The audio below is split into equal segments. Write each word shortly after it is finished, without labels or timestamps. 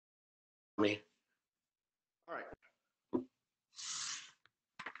me. All right.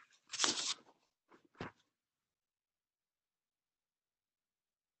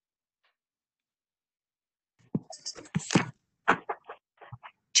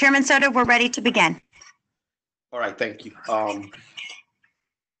 Chairman Soto, we're ready to begin. All right, thank you.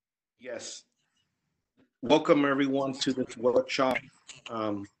 Yes. Welcome everyone to this workshop.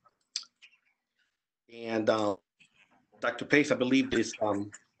 Dr. Pace, I believe this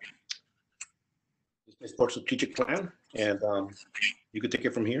for strategic plan, and you can take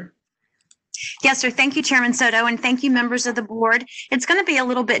it from here. Yes, sir. Thank you, Chairman Soto, and thank you, members of the board. It's going to be a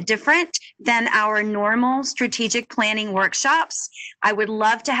little bit different than our normal strategic planning workshops. I would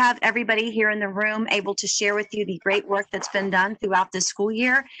love to have everybody here in the room able to share with you the great work that's been done throughout this school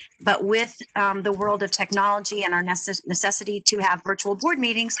year, but with the world of technology and our necessity to have virtual board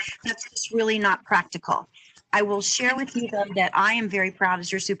meetings, that's just really not practical. I will share with you, though, that I am very proud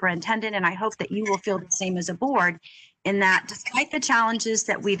as your superintendent, and I hope that you will feel the same as a board, in that despite the challenges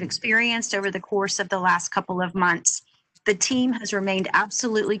that we've experienced over the course of the last couple of months, the team has remained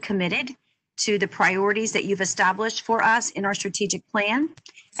absolutely committed to the priorities that you've established for us in our strategic plan.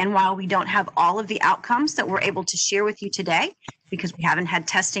 And while we don't have all of the outcomes that we're able to share with you today, because we haven't had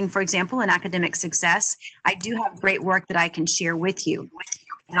testing, for example, in academic success, I do have great work that I can share with you.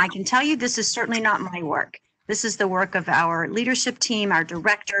 And I can tell you this is certainly not my work. This is the work of our leadership team, our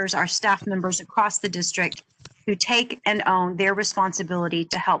directors, our staff members across the district, who take and own their responsibility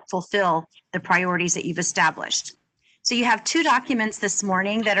to help fulfill the priorities that you've established. So you have two documents this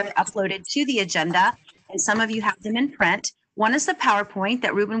morning that are uploaded to the agenda, and some of you have them in print. One is the PowerPoint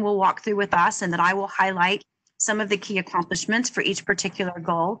that Ruben will walk through with us, and that I will highlight some of the key accomplishments for each particular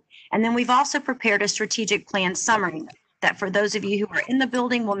goal. And then we've also prepared a strategic plan summary that for those of you who are in the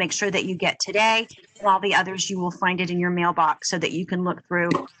building, we'll make sure that you get today, and all the others you will find it in your mailbox so that you can look through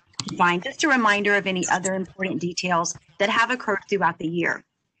and find just a reminder of any other important details that have occurred throughout the year.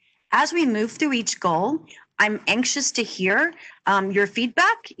 As we move through each goal, I'm anxious to hear your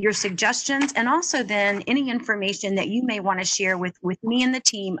feedback, your suggestions, and also then any information that you may want to share with me and the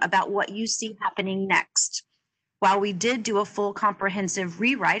team about what you see happening next. While we did do a full comprehensive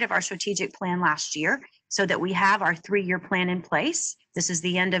rewrite of our strategic plan last year so that we have our 3-year plan in place, this is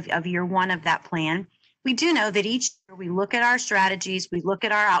the end of year 1 of that plan, we do know that each year we look at our strategies, we look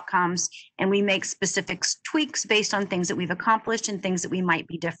at our outcomes, and we make specific tweaks based on things that we've accomplished and things that we might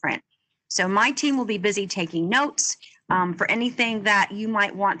be different. So my team will be busy taking notes for anything that you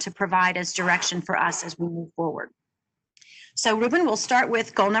might want to provide as direction for us as we move forward. So Ruben, we'll start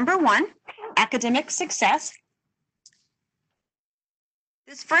with goal number 1, academic success.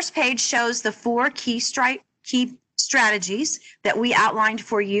 This first page shows the 4 key strategies that we outlined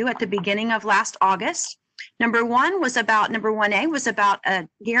for you at the beginning of last August. Number 1A was about a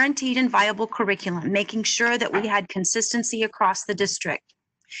guaranteed and viable curriculum, making sure that we had consistency across the district.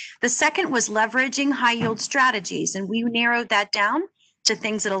 The second was leveraging high yield strategies, and we narrowed that down to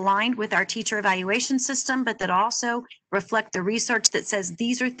things that aligned with our teacher evaluation system, but that also reflect the research that says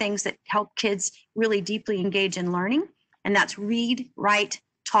these are things that help kids really deeply engage in learning, and that's read, write,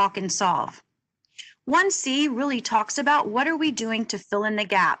 talk, and solve. 1C really talks about what are we doing to fill in the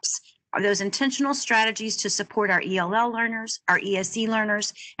gaps. Are those intentional strategies to support our ELL learners, our ESE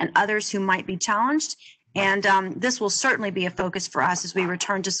learners, and others who might be challenged? And this will certainly be a focus for us as we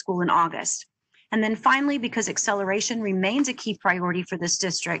return to school in August. And then finally, because acceleration remains a key priority for this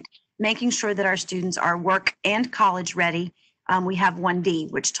district, making sure that our students are work and college ready, we have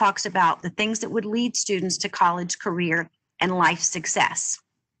 1D, which talks about the things that would lead students to college, career, and life success.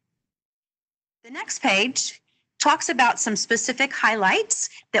 The next page talks about some specific highlights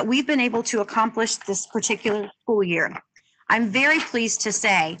that we've been able to accomplish this particular school year. I'm very pleased to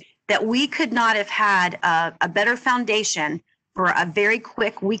say that we could not have had a better foundation for a very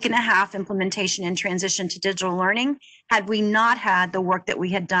quick 1.5 week implementation and transition to digital learning had we not had the work that we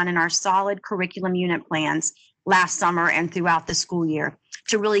had done in our solid curriculum unit plans last summer and throughout the school year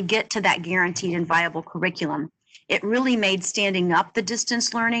to really get to that guaranteed and viable curriculum. It really made standing up the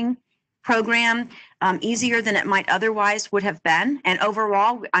distance learning program easier than it might otherwise would have been. And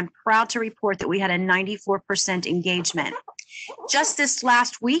overall, I'm proud to report that we had a 94% engagement. Just this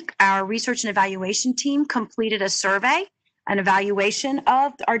last week, our research and evaluation team completed a survey, an evaluation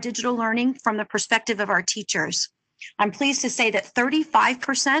of our digital learning from the perspective of our teachers. I'm pleased to say that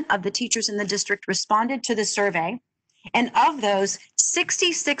 35% of the teachers in the district responded to the survey, and of those,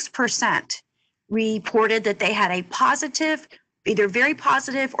 66% reported that they had a positive, either very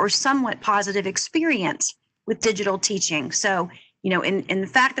positive or somewhat positive experience with digital teaching. So, you know, in the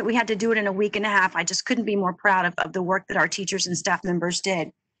fact that we had to do it in a 1.5 weeks, I just couldn't be more proud of the work that our teachers and staff members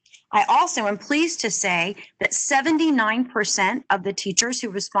did. I also am pleased to say that 79% of the teachers who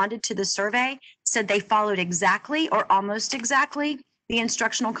responded to the survey said they followed exactly or almost exactly the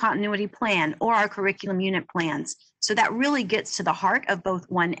instructional continuity plan or our curriculum unit plans. So that really gets to the heart of both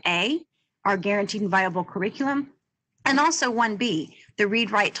 1A, our guaranteed and viable curriculum, and also 1B, the read,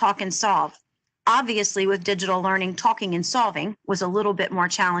 write, talk, and solve. Obviously, with digital learning, talking and solving was a little bit more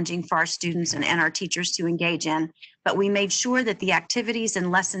challenging for our students and our teachers to engage in, but we made sure that the activities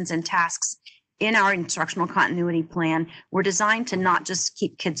and lessons and tasks in our instructional continuity plan were designed to not just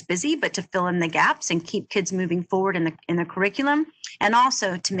keep kids busy, but to fill in the gaps and keep kids moving forward in the curriculum, and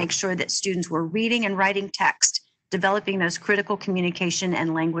also to make sure that students were reading and writing text, developing those critical communication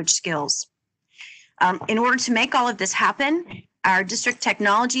and language skills. In order to make all of this happen, our district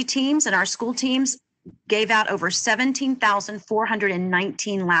technology teams and our school teams gave out over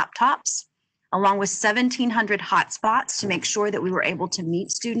 17,419 laptops, along with 1,700 hotspots to make sure that we were able to meet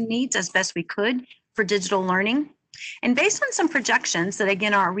student needs as best we could for digital learning. And based on some projections that,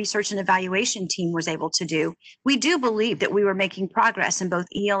 again, our research and evaluation team was able to do, we do believe that we were making progress in both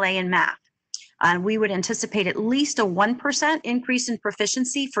ELA and math. We would anticipate at least a 1% increase in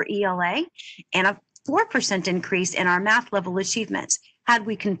proficiency for ELA and a 4% increase in our math level achievements had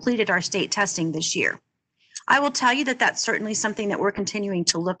we completed our state testing this year. I will tell you that that's certainly something that we're continuing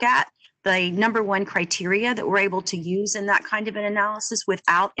to look at. The number one criteria that we're able to use in that kind of an analysis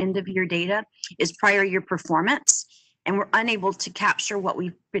without end of year data is prior year performance. And we're unable to capture what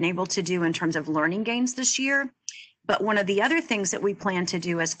we've been able to do in terms of learning gains this year. But one of the other things that we plan to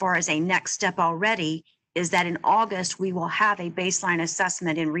do as far as a next step already is that in August, we will have a baseline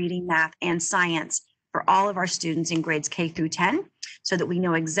assessment in reading, math, and science for all of our students in grades K through 10, so that we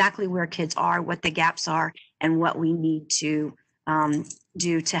know exactly where kids are, what the gaps are, and what we need to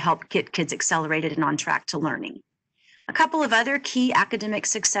do to help get kids accelerated and on track to learning. A couple of other key academic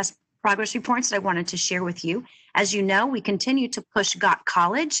success progress reports that I wanted to share with you. As you know, we continue to push Got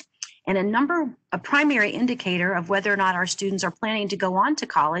College, and a primary indicator of whether or not our students are planning to go on to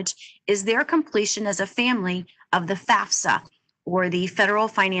college is their completion as a family of the FAFSA, or the Federal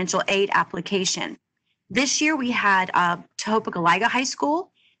Financial Aid Application. This year, we had Tohoku-Galaiga High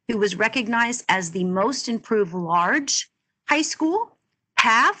School, who was recognized as the most improved large high school.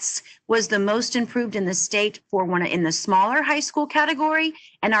 Paths was the most improved in the state for one in the smaller high school category,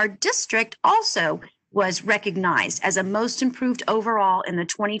 and our district also was recognized as a most improved overall in the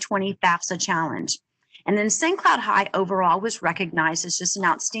 2020 FAFSA Challenge. And then St. Cloud High overall was recognized as just an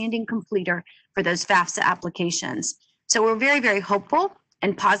outstanding completer for those FAFSA applications. So we're very, very hopeful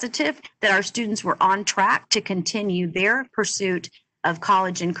and positive that our students were on track to continue their pursuit of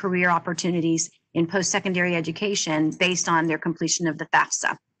college and career opportunities in post-secondary education based on their completion of the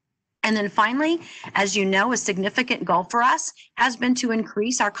FAFSA. And then finally, as you know, a significant goal for us has been to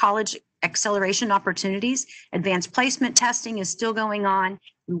increase our college acceleration opportunities. Advanced placement testing is still going on.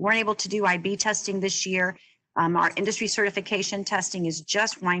 We weren't able to do IB testing this year. Our industry certification testing is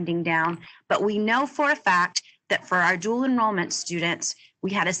just winding down, but we know for a fact that for our dual enrollment students,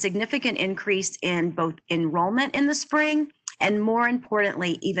 we had a significant increase in both enrollment in the spring and, more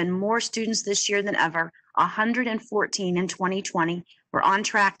importantly, even more students this year than ever. 114 in 2020 were on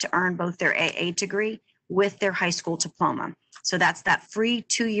track to earn both their AA degree with their high school diploma. So that's that free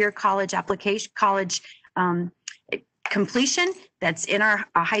 2-year college application, completion that's in our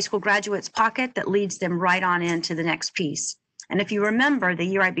high school graduates' pocket that leads them right on into the next piece. And if you remember, the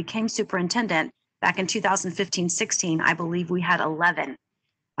year I became superintendent back in 2015-16, I believe we had 11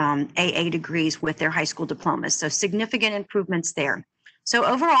 AA degrees with their high school diplomas. So significant improvements there. So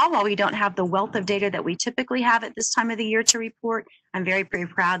overall, while we don't have the wealth of data that we typically have at this time of the year to report, I'm very, very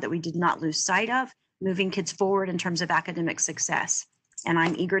proud that we did not lose sight of moving kids forward in terms of academic success. And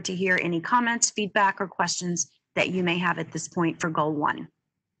I'm eager to hear any comments, feedback, or questions that you may have at this point for Goal 1.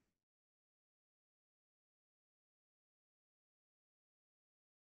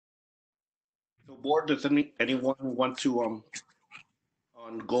 So board, does anyone want to,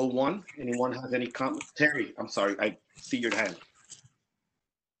 on Goal 1, anyone has any comment? Terry, I'm sorry, I see your hand.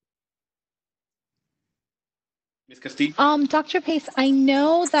 Ms. Castillo? Dr. Pace, I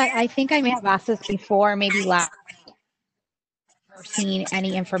know that I think I may have asked this before, maybe last, or seen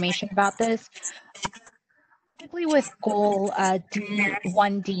any information about this. Particularly with goal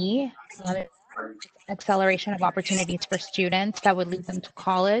D1D, acceleration of opportunities for students that would lead them to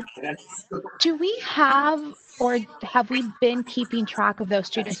college. Do we have, or have we been keeping track of those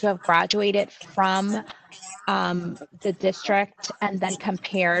students who have graduated from the district and then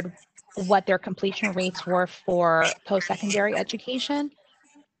compared what their completion rates were for post-secondary education?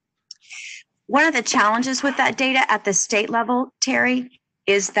 One of the challenges with that data at the state level, Terry,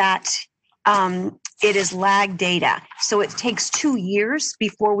 is that it is lag data. So it takes 2 years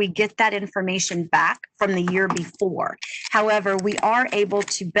before we get that information back from the year before. However, we are able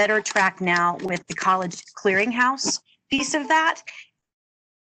to better track now with the college clearinghouse piece of that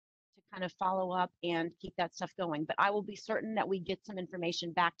to kind of follow up and keep that stuff going. But I will be certain that we get some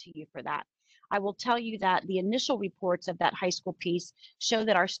information back to you for that. I will tell you that the initial reports of that high school piece show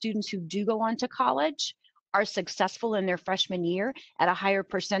that our students who do go on to college are successful in their freshman year at a higher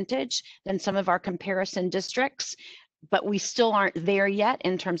percentage than some of our comparison districts. But we still aren't there yet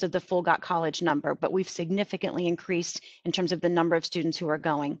in terms of the full got college number, but we've significantly increased in terms of the number of students who are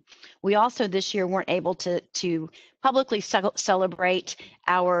going. We also this year weren't able to publicly celebrate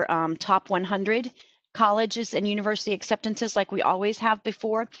our top 100 colleges and university acceptances like we always have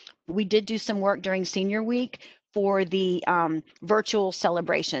before. We did do some work during senior week for the virtual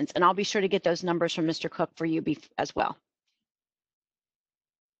celebrations, and I'll be sure to get those numbers from Mr. Cook for you as well.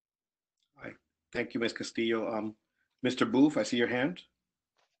 All right. Thank you, Ms. Castillo. Mr. Booth, I see your hand.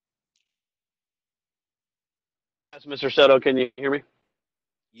 Yes, Mr. Soto, can you hear me?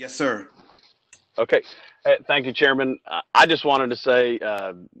 Yes, sir. Okay. Thank you, Chairman. I just wanted to say,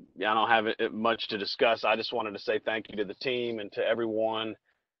 I don't have much to discuss. I just wanted to say thank you to the team and to everyone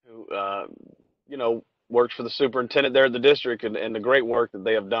who, works for the superintendent there at the district and the great work that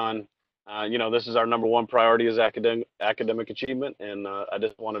they have done. This is our #1 priority is academic achievement. And I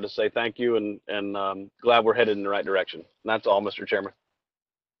just wanted to say thank you and glad we're headed in the right direction. And that's all, Mr. Chairman.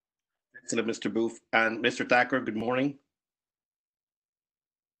 Excellent, Mr. Booth. And Mr. Thacker, good morning.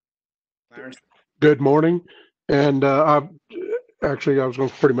 Clarence? Good morning. And I was going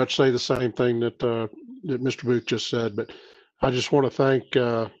to pretty much say the same thing that Mr. Booth just said, but I just want to thank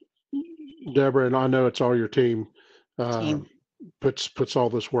Deborah, and I know it's all your team, puts all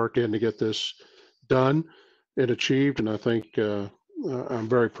this work in to get this done and achieved. And I think I'm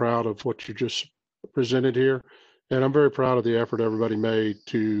very proud of what you just presented here. And I'm very proud of the effort everybody made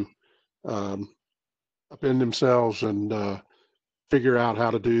to upend themselves and figure out how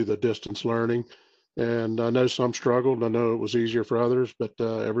to do the distance learning. And I know some struggled. I know it was easier for others, but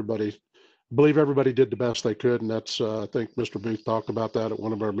I believe everybody did the best they could. And that's, I think Mr. Booth talked about that at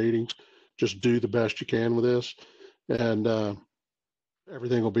one of our meetings. Just do the best you can with this, and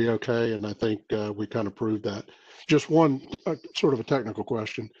everything will be okay. And I think we kind of proved that. Just one sort of a technical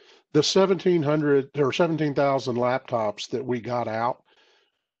question. The 1,700 or 17,000 laptops that we got out,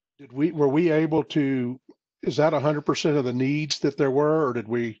 were we able to, is that 100% of the needs that there were, or did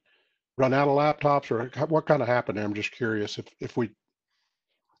we run out of laptops, or what kind of happened there? I'm just curious if we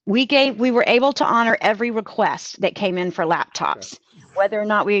were able to honor every request that came in for laptops. Okay. Whether or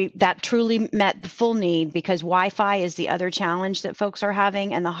not that truly met the full need, because Wi-Fi is the other challenge that folks are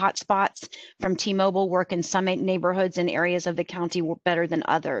having, and the hotspots from T-Mobile work in some neighborhoods and areas of the county better than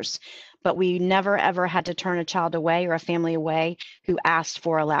others. But we never ever had to turn a child away or a family away who asked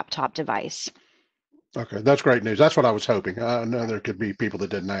for a laptop device. Okay, that's great news. That's what I was hoping. I know there could be people that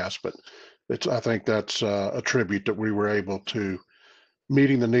didn't ask, but I think that's a tribute that we were able to.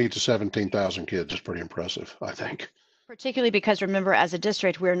 Meeting the needs of 17,000 kids is pretty impressive, I think. Particularly because, remember, as a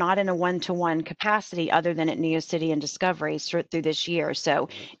district, we're not in a one-to-one capacity other than at Neo City and Discovery through this year. So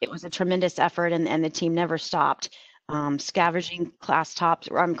it was a tremendous effort, and the team never stopped scavenging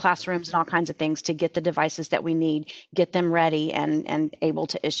classrooms and all kinds of things to get the devices that we need, get them ready and able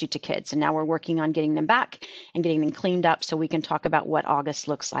to issue to kids. And now we're working on getting them back and getting them cleaned up so we can talk about what August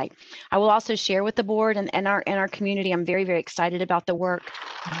looks like. I will also share with the board and our community, I'm very, very excited about the work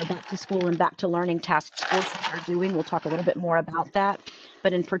Back to School and Back to Learning task forces are doing. We'll talk a little bit more about that.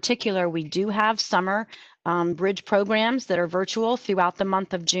 But in particular, we do have summer bridge programs that are virtual throughout the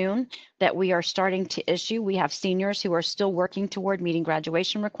month of June that we are starting to issue. We have seniors who are still working toward meeting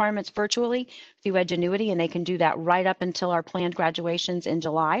graduation requirements virtually through Edgenuity, and they can do that right up until our planned graduations in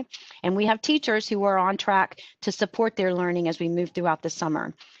July. And we have teachers who are on track to support their learning as we move throughout the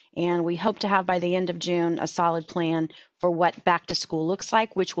summer. And we hope to have by the end of June a solid plan for what back to school looks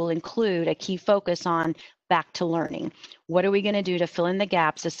like, which will include a key focus on back to learning. What are we going to do to fill in the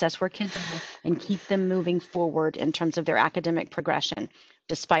gaps, assess where kids are, and keep them moving forward in terms of their academic progression,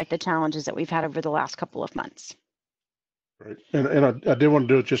 despite the challenges that we've had over the last couple of months? Right. And I did want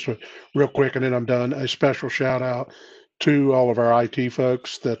to do it just real quick, and then I'm done. A special shout out to all of our IT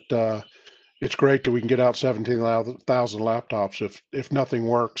folks that it's great that we can get out 17,000 laptops. If nothing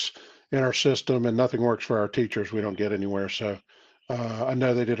works in our system and nothing works for our teachers, we don't get anywhere. So I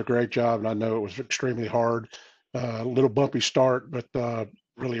know they did a great job, and I know it was extremely hard, a little bumpy start, but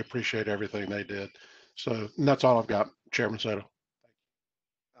really appreciate everything they did. So that's all I've got, Chairman Soto.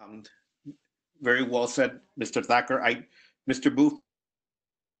 Very well said, Mr. Thacker. Mr. Booth,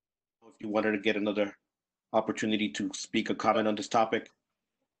 if you wanted to get another opportunity to speak or comment on this topic.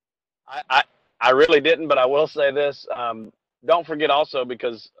 I really didn't, but I will say this. Don't forget also,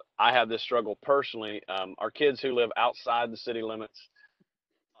 because I have this struggle personally, our kids who live outside the city limits,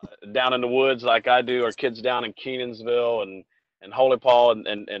 down in the woods like I do, our kids down in Kenansville and Holy Paul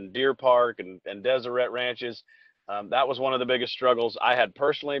and Deer Park and Deseret Ranches. That was one of the biggest struggles I had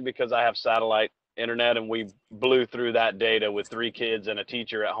personally, because I have satellite internet, and we blew through that data with 3 kids and a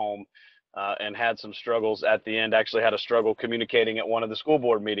teacher at home, and had some struggles at the end. Actually had a struggle communicating at one of the school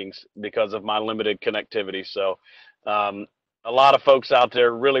board meetings because of my limited connectivity. So a lot of folks out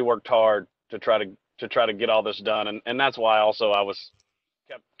there really worked hard to try to get all this done, and that's why also I was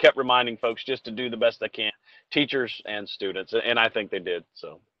kept reminding folks just to do the best they can, teachers and students, and I think they did.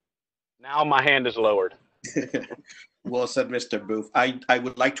 So now my hand is lowered. Well said, Mr. Booth. I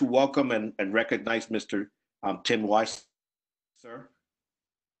would like to welcome and recognize Mr. Tim Weiss, sir.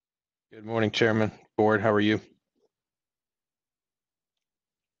 Good morning, Chairman, Board. How are you?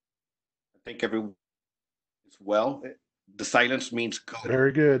 I think everyone is well. The silence means good.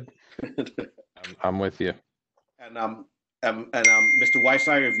 Very good. I'm with you. And Mr.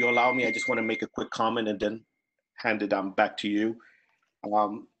 Weissier, if you allow me, I just want to make a quick comment and then hand it back to you.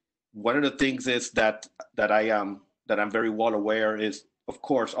 One of the things is that I'm very well aware is, of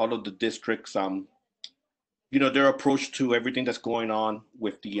course, all of the districts, their approach to everything that's going on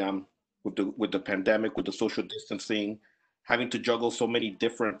with the pandemic, with the social distancing, having to juggle so many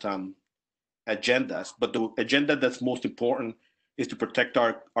different agendas. But the agenda that's most important is to protect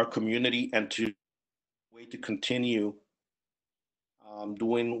our community and to continue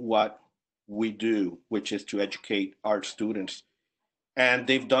doing what we do, which is to educate our students. And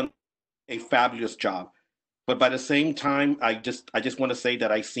they've done a fabulous job. But by the same time, I just want to say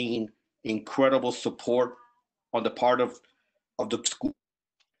that I've seen incredible support on the part of the school,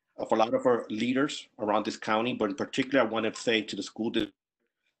 of a lot of our leaders around this county. But in particular, I want to say to the school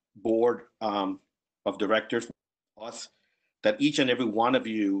board of directors, us, that each and every one of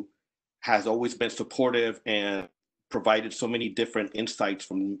you has always been supportive and provided so many different insights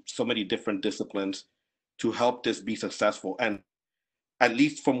from so many different disciplines to help this be successful. And at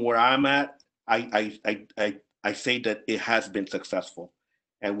least from where I'm at, I say that it has been successful.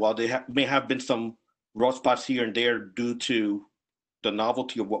 And while there may have been some rough spots here and there due to the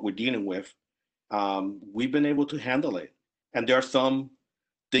novelty of what we're dealing with, we've been able to handle it. And there are some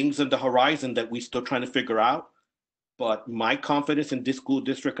things on the horizon that we're still trying to figure out. But my confidence in this school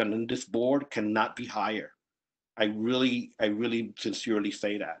district and in this board cannot be higher. I really sincerely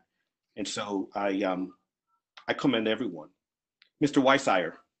say that. And so I commend everyone. Mr.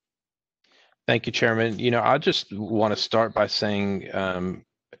 Weissier. Thank you, Chairman. I just want to start by saying,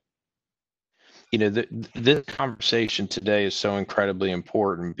 this conversation today is so incredibly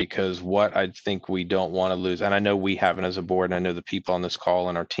important, because what I think we don't want to lose, and I know we haven't as a board, and I know the people on this call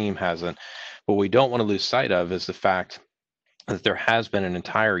and our team hasn't, what we don't want to lose sight of is the fact that there has been an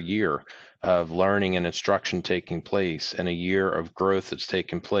entire year of learning and instruction taking place, and a year of growth that's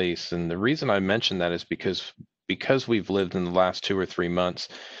taken place. And the reason I mention that is because we've lived in the last 2 or 3 months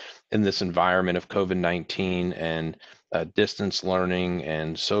in this environment of COVID-19 and distance learning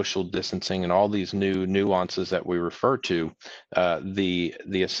and social distancing and all these new nuances that we refer to,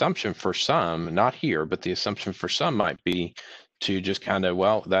 the assumption for some, not here, but the assumption for some might be to just kind of,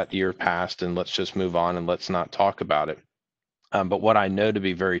 well, that year passed and let's just move on and let's not talk about it. But what I know to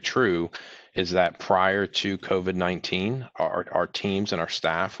be very true is that prior to COVID-19, our teams and our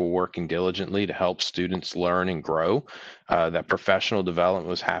staff were working diligently to help students learn and grow. That professional development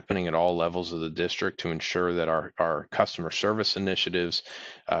was happening at all levels of the district to ensure that our customer service initiatives,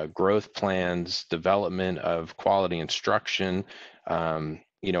 growth plans, development of quality instruction,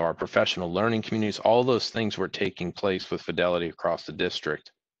 our professional learning communities, all those things were taking place with fidelity across the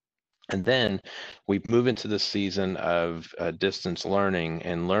district. And then we move into the season of distance learning,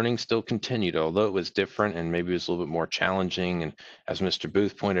 and learning still continued, although it was different and maybe it was a little bit more challenging. And as Mr.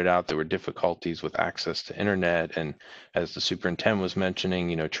 Booth pointed out, there were difficulties with access to internet. And as the superintendent was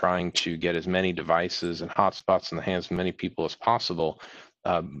mentioning, trying to get as many devices and hotspots in the hands of many people as possible.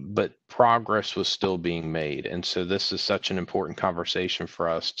 But progress was still being made. And so this is such an important conversation for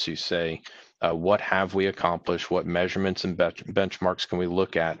us to say, what have we accomplished? What measurements and benchmarks can we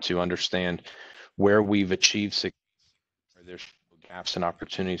look at to understand where we've achieved success, where there's gaps and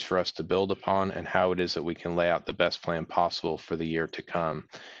opportunities for us to build upon, and how it is that we can lay out the best plan possible for the year to come.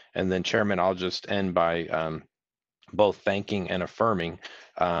 And then, Chairman, I'll just end by both thanking and affirming,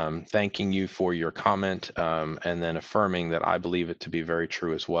 thanking you for your comment, and then affirming that I believe it to be very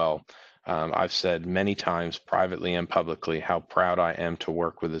true as well. I've said many times privately and publicly how proud I am to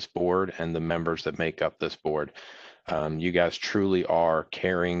work with this board and the members that make up this board. You guys truly are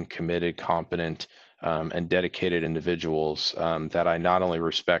caring, committed, competent, and dedicated individuals that I not only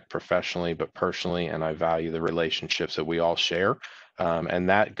respect professionally, but personally, and I value the relationships that we all share. And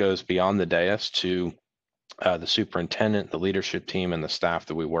that goes beyond the dais to the superintendent, the leadership team, and the staff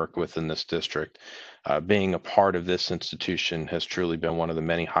that we work with in this district. Being a part of this institution has truly been one of the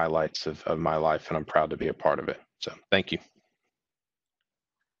many highlights of my life, and I'm proud to be a part of it. So thank you.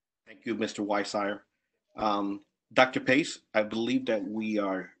 Thank you, Mr. Weissire. Dr. Pace, I believe that we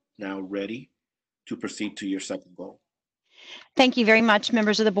are now ready to proceed to your second goal. Thank you very much,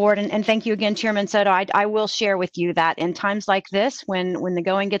 members of the board, and thank you again, Chairman Soto. I will share with you that in times like this, when the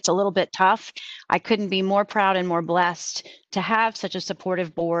going gets a little bit tough, I couldn't be more proud and more blessed to have such a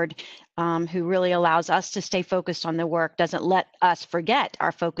supportive board who really allows us to stay focused on the work, doesn't let us forget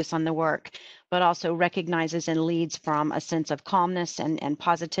our focus on the work, but also recognizes and leads from a sense of calmness and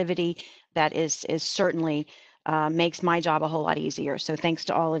positivity that is certainly makes my job a whole lot easier. So thanks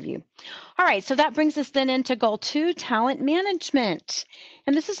to all of you. All right, so that brings us then into goal 2, talent management.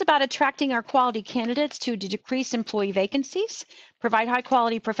 And this is about attracting our quality candidates to decrease employee vacancies, provide high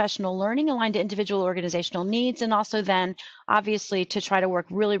quality professional learning aligned to individual organizational needs, and also then obviously to try to work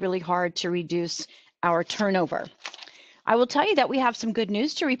really, really hard to reduce our turnover. I will tell you that we have some good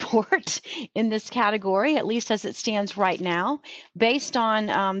news to report in this category, at least as it stands right now, based on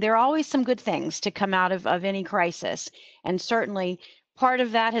there are always some good things to come out of any crisis. And certainly part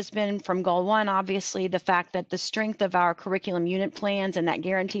of that has been from goal 1, obviously, the fact that the strength of our curriculum unit plans and that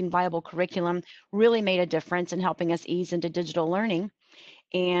guaranteed viable curriculum really made a difference in helping us ease into digital learning.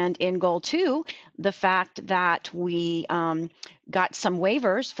 And in goal 2, the fact that we got some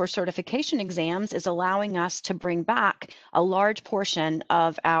waivers for certification exams is allowing us to bring back a large portion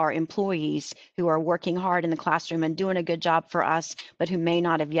of our employees who are working hard in the classroom and doing a good job for us, but who may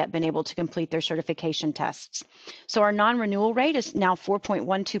not have yet been able to complete their certification tests. So our non-renewal rate is now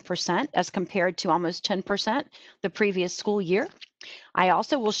 4.12% as compared to almost 10% the previous school year. I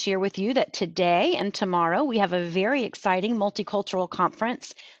also will share with you that today and tomorrow we have a very exciting multicultural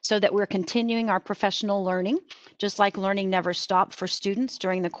conference so that we're continuing our professional learning, just like learning never stopped for students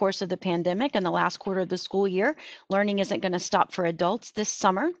during the course of the pandemic and the last quarter of the school year. Learning isn't going to stop for adults this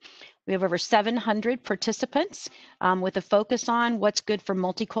summer. We have over 700 participants with a focus on what's good for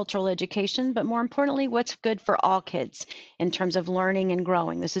multicultural education, but more importantly, what's good for all kids in terms of learning and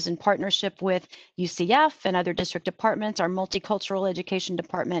growing. This is in partnership with UCF and other district departments. Our multicultural education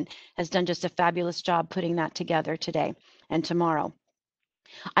department has done just a fabulous job putting that together today and tomorrow.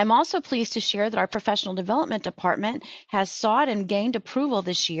 I'm also pleased to share that our professional development department has sought and gained approval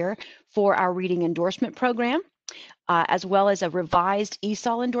this year for our reading endorsement program. As well as a revised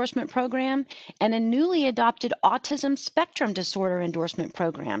ESOL endorsement program and a newly adopted autism spectrum disorder endorsement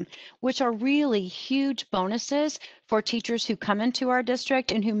program, which are really huge bonuses for teachers who come into our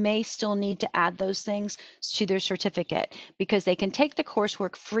district and who may still need to add those things to their certificate because they can take the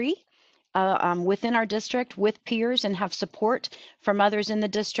coursework free within our district with peers and have support from others in the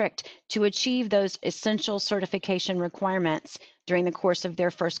district to achieve those essential certification requirements during the course of their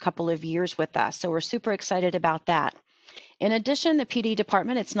first couple of years with us. So we're super excited about that. In addition, the PD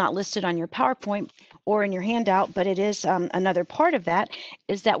department, it's not listed on your PowerPoint or in your handout, but it is another part of that,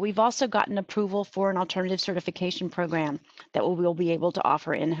 is that we've also gotten approval for an alternative certification program that we'll be able to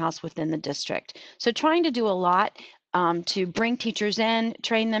offer in-house within the district. So trying to do a lot to bring teachers in,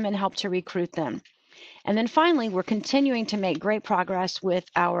 train them, and help to recruit them. And then finally, we're continuing to make great progress with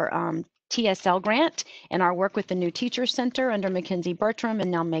our TSL grant and our work with the New Teacher Center under Mackenzie Bertram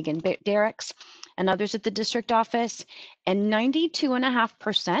and now Megan Derricks and others at the district office. And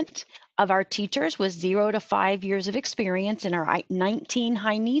 92.5% of our teachers with 0 to 5 years of experience in our 19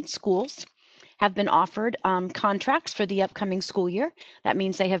 high need schools have been offered contracts for the upcoming school year. That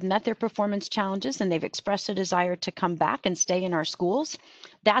means they have met their performance challenges and they've expressed a desire to come back and stay in our schools.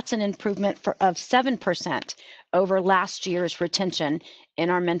 That's an improvement of 7% over last year's retention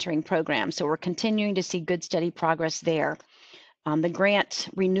in our mentoring program. So we're continuing to see good, steady progress there. The grant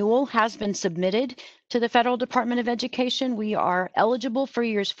renewal has been submitted to the Federal Department of Education. We are eligible for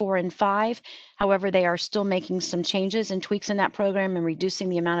years 4 and 5. However, they are still making some changes and tweaks in that program and reducing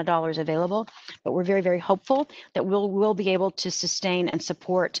the amount of dollars available. But we're very, very hopeful that we'll be able to sustain and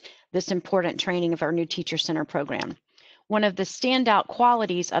support this important training of our New Teacher Center program. One of the standout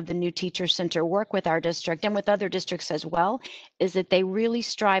qualities of the New Teacher Center work with our district and with other districts as well is that they really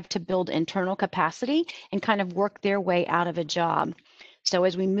strive to build internal capacity and kind of work their way out of a job. So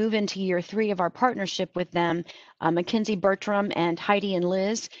as we move into year 3 of our partnership with them, Mackenzie Bertram and Heidi and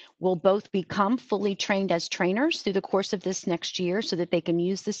Liz will both become fully trained as trainers through the course of this next year so that they can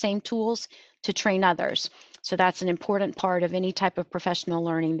use the same tools to train others. So that's an important part of any type of professional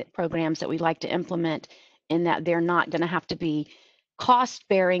learning programs that we like to implement, in that they're not going to have to be cost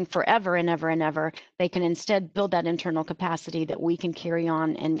bearing forever and ever and ever. They can instead build that internal capacity that we can carry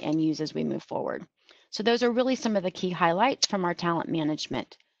on and use as we move forward. So those are really some of the key highlights from our talent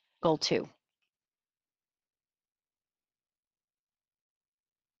management goal 2. Are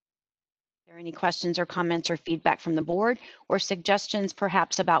there any questions or comments or feedback from the board, or suggestions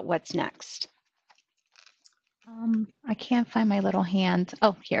perhaps about what's next? I can't find my little hand.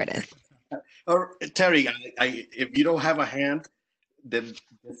 Oh, here it is. Or Terry, if you don't have a hand, then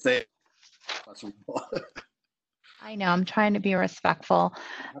just say. I know, I'm trying to be respectful.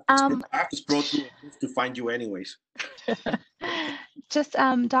 I have to scroll through it just to find you, anyways. Just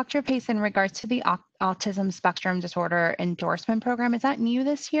Dr. Pace, in regards to the autism spectrum disorder endorsement program, is that new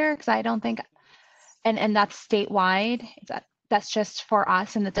this year? Because I don't think, and that's statewide. That's just for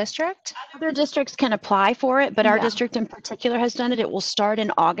us in the district? Other districts can apply for it, but our Yeah. district in particular has done it. It will start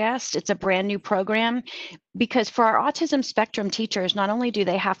in August. It's a brand new program, because for our autism spectrum teachers, not only do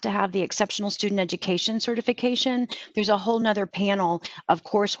they have to have the exceptional student education certification, there's a whole nother panel of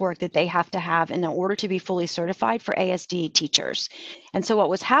coursework that they have to have in order to be fully certified for ASD teachers. And so what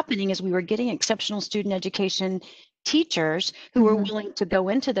was happening is we were getting exceptional student education teachers who were willing to go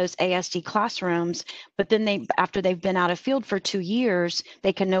into those ASD classrooms, but then after they've been out of field for 2 years,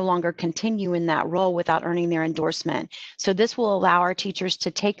 they can no longer continue in that role without earning their endorsement. So this will allow our teachers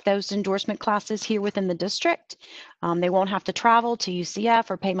to take those endorsement classes here within the district. They won't have to travel to UCF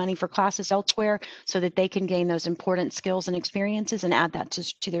or pay money for classes elsewhere, so that they can gain those important skills and experiences and add that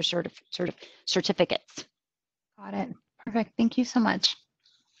to their certificates. Got it. Perfect. Thank you so much.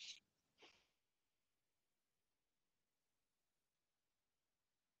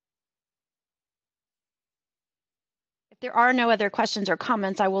 There are no other questions or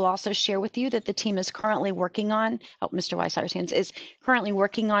comments. I will also share with you that the team is currently working on, Mr. Weishauer's hands, is currently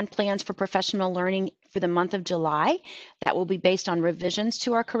working on plans for professional learning for the month of July. That will be based on revisions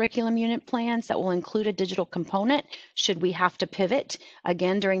to our curriculum unit plans that will include a digital component should we have to pivot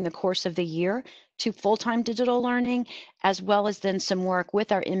again during the course of the year to full-time digital learning, as well as then some work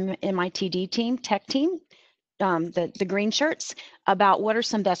with our MITD team, tech team, the green shirts, about what are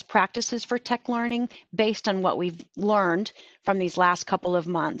some best practices for tech learning based on what we've learned from these last couple of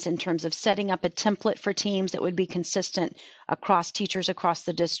months in terms of setting up a template for teams that would be consistent across teachers across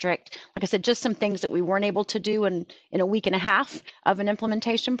the district. Like I said, just some things that we weren't able to do in a week and a half of an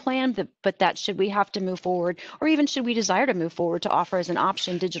implementation plan, but that should we have to move forward, or even should we desire to move forward to offer as an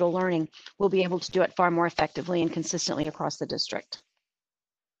option digital learning, we'll be able to do it far more effectively and consistently across the district.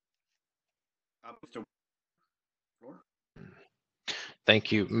 Mr.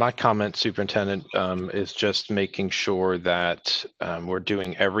 Thank you. My comment, Superintendent, is just making sure that we're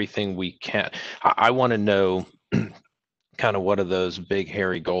doing everything we can. I want to know kind of what are those big,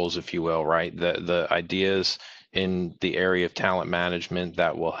 hairy goals, if you will, right? The ideas in the area of talent management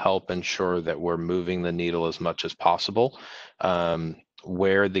that will help ensure that we're moving the needle as much as possible.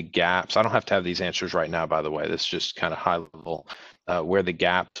 Where the gaps, I don't have to have these answers right now, by the way, this is just kind of high level, where the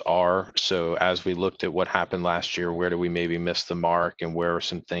gaps are. So as we looked at what happened last year, where do we maybe miss the mark, and where are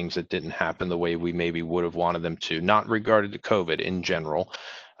some things that didn't happen the way we maybe would have wanted them to, not regarded to COVID in general.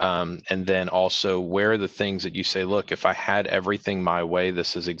 And then also, where are the things that you say, look, if I had everything my way,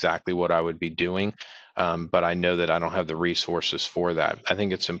 this is exactly what I would be doing. But I know that I don't have the resources for that. I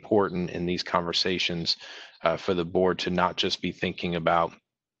think it's important in these conversations for the board to not just be thinking about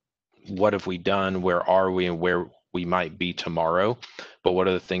what have we done, where are we, and where we might be tomorrow, but what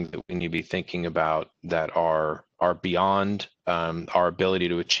are the things that we need to be thinking about that are beyond our ability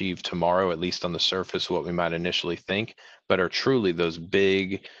to achieve tomorrow, at least on the surface, what we might initially think, but are truly those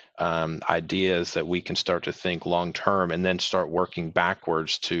big ideas that we can start to think long term, and then start working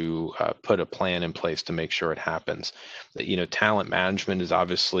backwards to put a plan in place to make sure it happens. You know, talent management is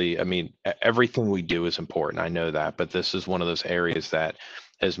obviously, I mean, everything we do is important, I know that, but this is one of those areas that,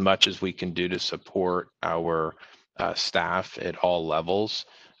 as much as we can do to support our staff at all levels,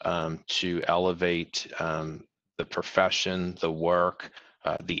 to elevate the profession, the work,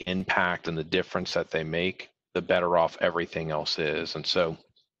 the impact and the difference that they make, the better off everything else is. And so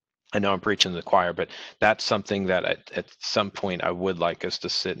I know I'm preaching to the choir, but that's something that at some point I would like us to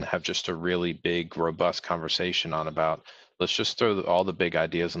sit and have just a really big, robust conversation on about, Let's just throw all the big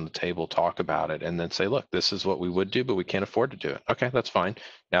ideas on the table, talk about it, and then say, look, this is what we would do, but we can't afford to do it. Okay, that's fine.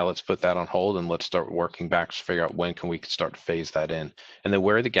 Now let's put that on hold and let's start working back to figure out when can we start to phase that in. And then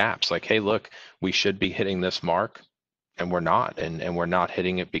where are the gaps? Like, hey, look, we should be hitting this mark and we're not, and we're not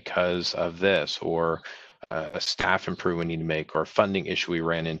hitting it because of this, or a staff improvement we need to make, or a funding issue we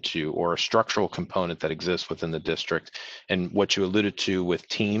ran into, or a structural component that exists within the district. And what you alluded to with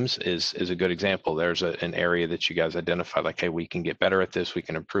teams is a good example. There's an area that you guys identified, like, hey, we can get better at this, we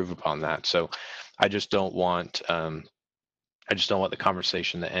can improve upon that. So I just don't want the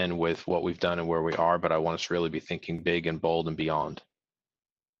conversation to end with what we've done and where we are, but I want us to really be thinking big and bold and beyond.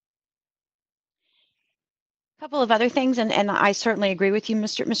 Couple of other things, and I certainly agree with you,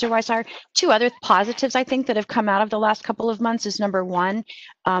 Mr. Weisar. Two other positives I think that have come out of the last couple of months is, number one,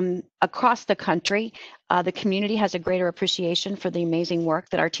 across the country, the community has a greater appreciation for the amazing work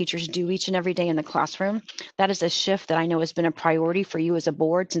that our teachers do each and every day in the classroom. That is a shift that I know has been a priority for you as a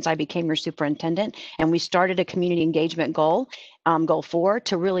board since I became your superintendent, and we started a community engagement goal, goal 4,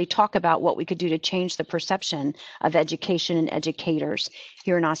 to really talk about what we could do to change the perception of education and educators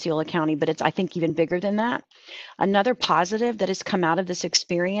here in Osceola County, but it's, I think, even bigger than that. Another positive that has come out of this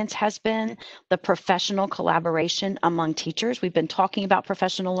experience has been the professional collaboration among teachers. We've been talking about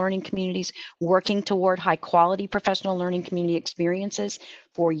professional learning communities, working toward high quality professional learning community experiences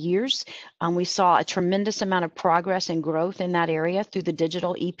for years. We saw a tremendous amount of progress and growth in that area through the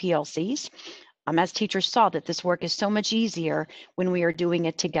digital EPLCs. As teachers saw that this work is so much easier when we are doing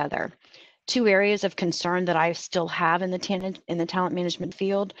it together. Two areas of concern that I still have in the talent management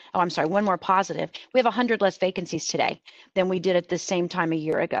field. Oh, I'm sorry, one more positive. We have 100 less vacancies today than we did at the same time a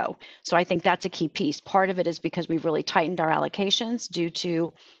year ago. So I think that's a key piece. Part of it is because we've really tightened our allocations due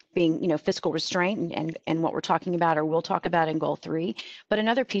to being, fiscal restraint and what we're talking about, or we'll talk about in goal 3. But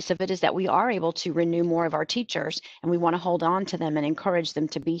another piece of it is that we are able to renew more of our teachers, and we want to hold on to them and encourage them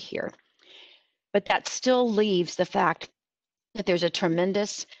to be here. But that still leaves the fact that there's a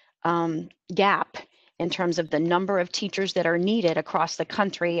tremendous gap in terms of the number of teachers that are needed across the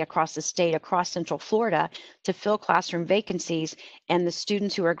country, across the state, across Central Florida to fill classroom vacancies, and the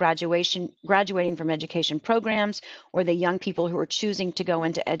students who are graduating from education programs, or the young people who are choosing to go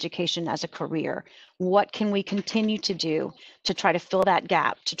into education as a career. What can we continue to do to try to fill that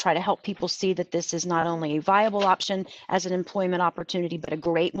gap, to try to help people see that this is not only a viable option as an employment opportunity, but a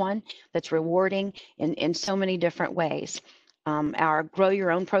great one that's rewarding in so many different ways? Our Grow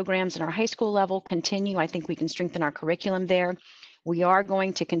Your Own programs in our high school level continue. I think we can strengthen our curriculum there. We are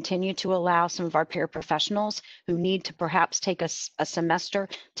going to continue to allow some of our paraprofessionals who need to perhaps take a semester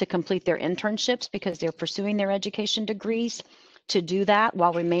to complete their internships because they're pursuing their education degrees to do that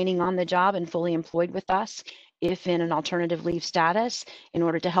while remaining on the job and fully employed with us, if in an alternative leave status, in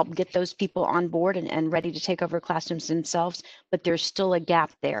order to help get those people on board and ready to take over classrooms themselves. But there's still a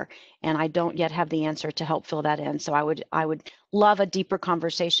gap there, and I don't yet have the answer to help fill that in. So I would love a deeper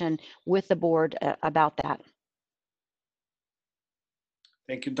conversation with the board about that.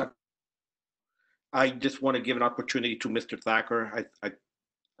 Thank you, Dr. I just want to give an opportunity to Mr. Thacker.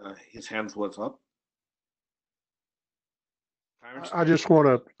 His hands was up. I just want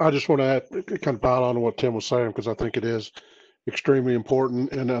to add, kind of pile on to what Tim was saying, because I think it is extremely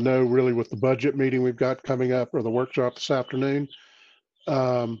important. And I know really with the budget meeting we've got coming up, or the workshop this afternoon,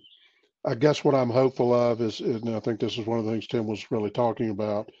 I guess what I'm hopeful of is, and I think this is one of the things Tim was really talking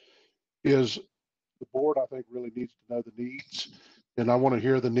about, is the board, I think, really needs to know the needs. And I want to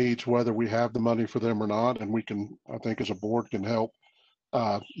hear the needs, whether we have the money for them or not. And we can, I think as a board, can help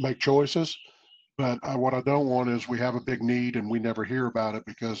make choices. But what I don't want is we have a big need and we never hear about it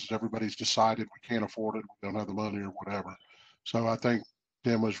because everybody's decided we can't afford it, we don't have the money or whatever. So I think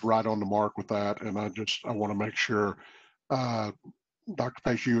Tim was right on the mark with that. And I want to make sure, Dr.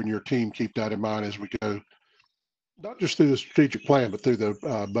 Pace, you and your team keep that in mind as we go, not just through the strategic plan, but through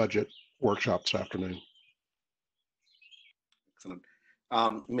the budget workshop this afternoon.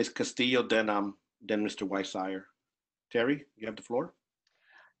 Excellent. Ms. Castillo, then Mr. Weissayer. Terry, you have the floor.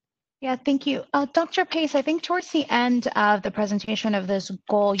 Yeah, thank you. Dr. Pace, I think towards the end of the presentation of this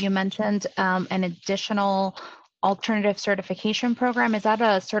goal, you mentioned an additional alternative certification program. Is that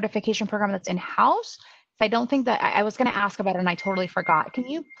a certification program that's in-house? I don't think that, I was going to ask about it and I totally forgot. Can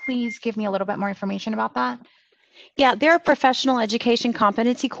you please give me a little bit more information about that? Yeah, there are professional education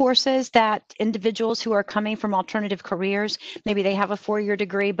competency courses that individuals who are coming from alternative careers, maybe they have a 4-year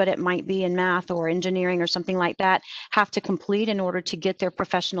degree, but it might be in math or engineering or something like that, have to complete in order to get their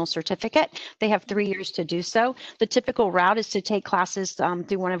professional certificate. They have 3 years to do so. The typical route is to take classes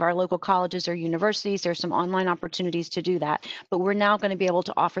through one of our local colleges or universities. There's some online opportunities to do that, but we're now going to be able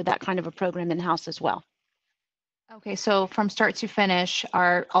to offer that kind of a program in-house as well. Okay, so from start to finish,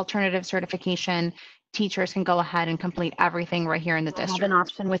 our alternative certification teachers can go ahead and complete everything right here in the We'll have district. an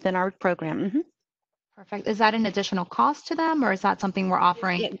option within our program. Mhm. Perfect. Is that an additional cost to them, or is that something we're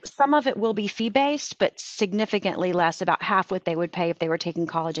offering? Some of it will be fee-based, but significantly less, about half what they would pay if they were taking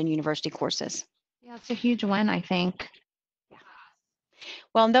college and university courses. Yeah, it's a huge win, I think.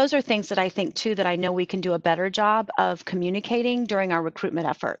 Well, and those are things that I think too that I know we can do a better job of communicating during our recruitment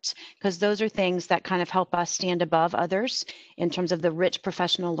efforts, because those are things that kind of help us stand above others in terms of the rich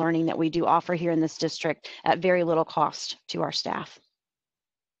professional learning that we do offer here in this district at very little cost to our staff.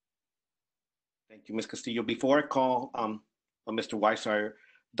 Thank you, Ms. Castillo. Before I call on Mr. Weissayer,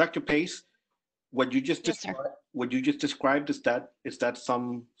 Dr. Pace, what you just Yes, sir. described, is that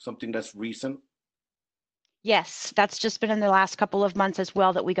something that's recent? Yes, that's just been in the last couple of months as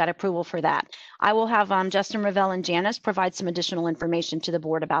well that we got approval for that. I will have Justin Ravel and Janice provide some additional information to the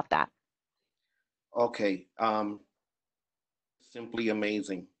board about that. Okay, simply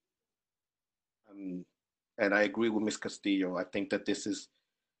amazing. And I agree with Ms. Castillo. I think that this is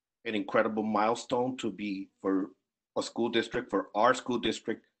an incredible milestone to be for a school district, for our school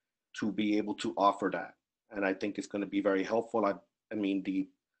district, to be able to offer that. And I think it's going to be very helpful. I mean, the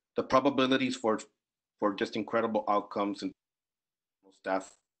probabilities for just incredible outcomes and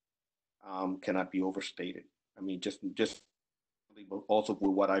staff cannot be overstated. I mean, just also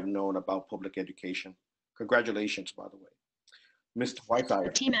with what I've known about public education. Congratulations, by the way, Mr. A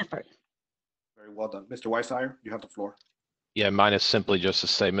Weissayer. team effort. Very well done, Mr. Weissayer. You have the floor. Yeah, mine is simply just to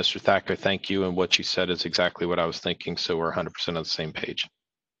say, Mr. Thacker, thank you. And what you said is exactly what I was thinking. So we're 100% on the same page.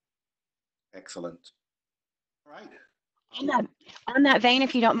 Excellent. All right. On that vein,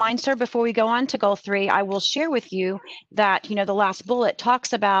 if you don't mind, sir, before we go on to goal 3, I will share with you that, the last bullet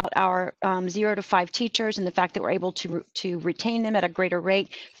talks about our 0 to 5 teachers and the fact that we're able to retain them at a greater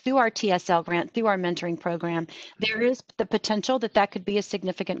rate through our TSL grant, through our mentoring program. There is the potential that that could be a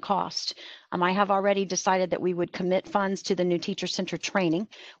significant cost. I have already decided that we would commit funds to the new teacher center training.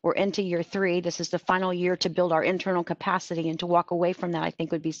 We're into year 3. This is the final year to build our internal capacity, and to walk away from that, I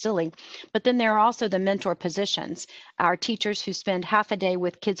think, would be silly. But then there are also the mentor positions, our teachers who spend half a day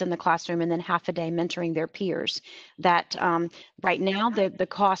with kids in the classroom and then half a day mentoring their peers. That right now, the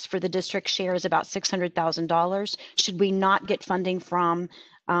cost for the district share is about $600,000. Should we not get funding from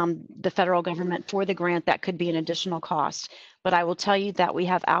the federal government for the grant, that could be an additional cost. But I will tell you that we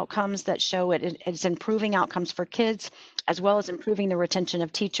have outcomes that show it's improving outcomes for kids, as well as improving the retention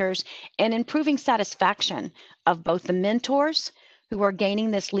of teachers and improving satisfaction of both the mentors who are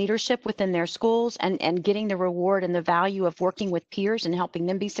gaining this leadership within their schools and getting the reward and the value of working with peers and helping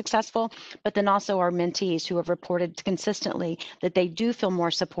them be successful, but then also our mentees who have reported consistently that they do feel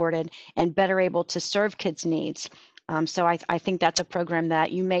more supported and better able to serve kids' needs. So I think that's a program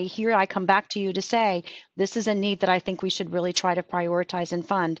that you may hear I come back to you to say, this is a need that I think we should really try to prioritize and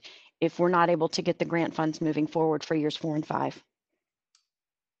fund if we're not able to get the grant funds moving forward for years 4 and 5.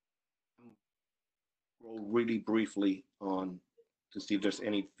 Really briefly on to see if there's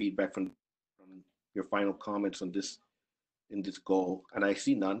any feedback from your final comments on this in this goal, and I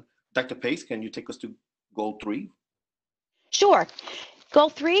see none. Dr. Pace, can you take us to goal 3? Sure. Goal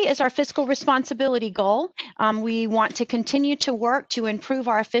 3 is our fiscal responsibility goal. We want to continue to work to improve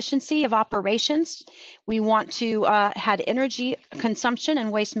our efficiency of operations. We want to have energy consumption and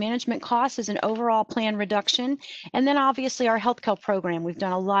waste management costs as an overall plan reduction. And then obviously our healthcare program. We've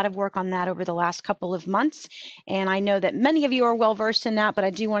done a lot of work on that over the last couple of months. And I know that many of you are well versed in that, but I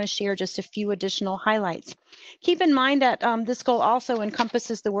do want to share just a few additional highlights. Keep in mind that this goal also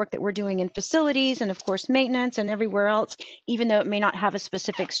encompasses the work that we're doing in facilities and of course maintenance and everywhere else. Even though it may not have a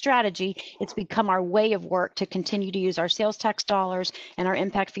specific strategy, it's become our way of work to continue to use our sales tax dollars and our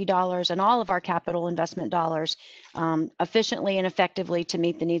impact fee dollars and all of our capital investment dollars efficiently and effectively to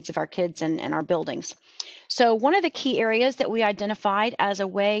meet the needs of our kids and our buildings. So one of the key areas that we identified as a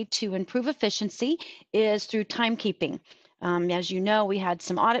way to improve efficiency is through timekeeping. As you know, we had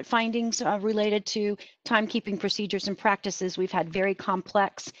some audit findings related to timekeeping procedures and practices. We've had very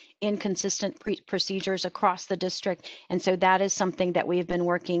complex, inconsistent procedures across the district. And so that is something that we have been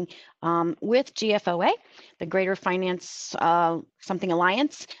working with GFOA, the Greater Finance Something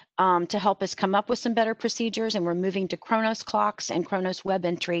Alliance, to help us come up with some better procedures. And we're moving to Kronos clocks and Kronos web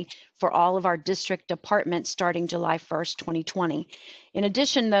entry for all of our district departments starting July 1st, 2020. In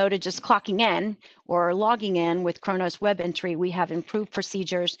addition, though, to just clocking in or logging in with Kronos web entry, we have improved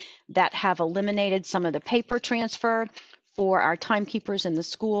procedures that have eliminated some of the paper transfer for our timekeepers in the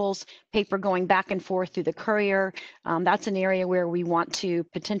schools, paper going back and forth through the courier. That's an area where we want to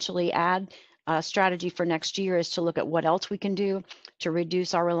potentially add strategy for next year is to look at what else we can do to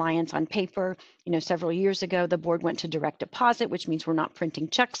reduce our reliance on paper. Several years ago, the board went to direct deposit, which means we're not printing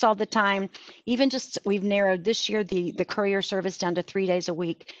checks all the time. Even just, we've narrowed this year the courier service down to 3 days a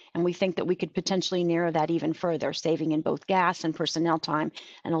week, and we think that we could potentially narrow that even further, saving in both gas and personnel time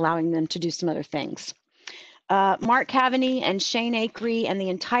and allowing them to do some other things. Mark Cavaney and Shane Akery and the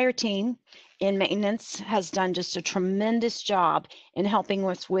entire team in maintenance has done just a tremendous job in helping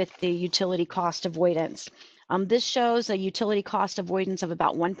us with the utility cost avoidance. This shows a utility cost avoidance of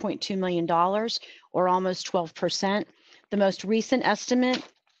about $1.2 million, or almost 12%. The most recent estimate,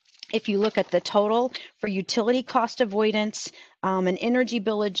 if you look at the total for utility cost avoidance, an energy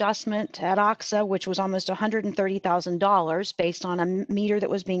bill adjustment at OXA, which was almost $130,000 based on a meter that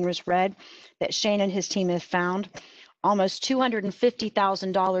was being misread that Shane and his team have found, almost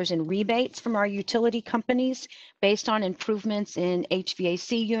 $250,000 in rebates from our utility companies based on improvements in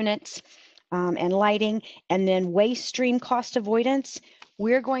HVAC units and lighting, and then waste stream cost avoidance.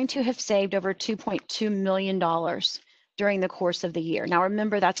 We're going to have saved over $2.2 million during the course of the year. Now,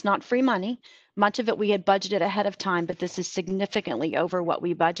 remember, that's not free money. Much of it we had budgeted ahead of time, but this is significantly over what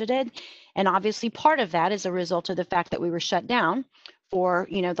we budgeted. And obviously part of that is a result of the fact that we were shut down for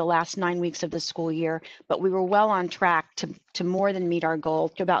the last 9 weeks of the school year, but we were well on track to more than meet our goal,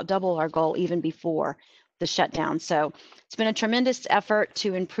 to about double our goal even before the shutdown. So it's been a tremendous effort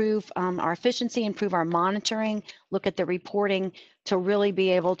to improve our efficiency, improve our monitoring, look at the reporting to really be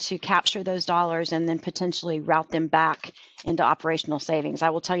able to capture those dollars and then potentially route them back into operational savings. I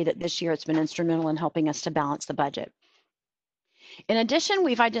will tell you that this year it's been instrumental in helping us to balance the budget. In addition,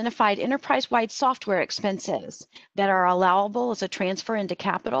 we've identified enterprise-wide software expenses that are allowable as a transfer into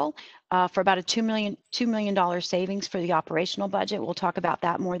capital for about a $2 million savings for the operational budget. We'll talk about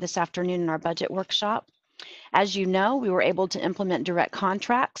that more this afternoon in our budget workshop. As you know, we were able to implement direct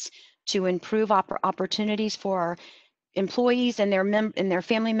contracts to improve opportunities for our employees and their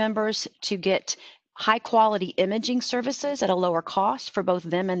family members to get high quality imaging services at a lower cost for both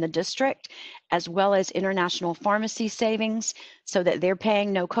them and the district, as well as international pharmacy savings so that they're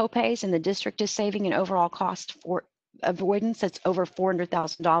paying no copays and the district is saving an overall cost for avoidance that's over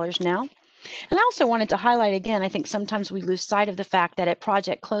 $400,000 now. And I also wanted to highlight again, I think sometimes we lose sight of the fact that at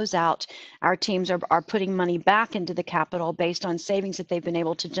project closeout, our teams are putting money back into the capital based on savings that they've been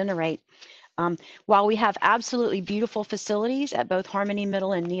able to generate. While we have absolutely beautiful facilities at both Harmony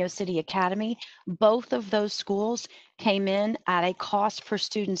Middle and Neo City Academy, both of those schools came in at a cost per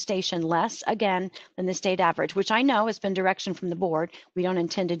student station less, again, than the state average, which I know has been direction from the board. We don't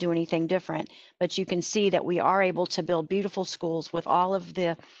intend to do anything different, but you can see that we are able to build beautiful schools with all of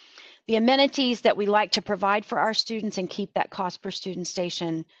the amenities that we like to provide for our students and keep that cost per student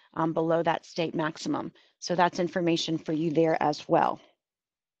station below that state maximum. So that's information for you there as well.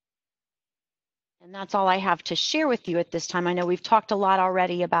 And that's all I have to share with you at this time. I know we've talked a lot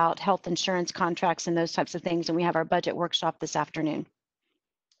already about health insurance contracts and those types of things, and we have our budget workshop this afternoon.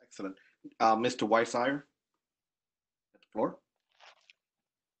 Excellent. Mr. Weissier, at the floor.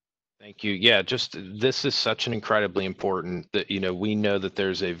 Thank you. Yeah, just this is such an incredibly important that, we know that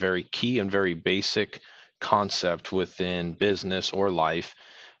there's a very key and very basic concept within business or life,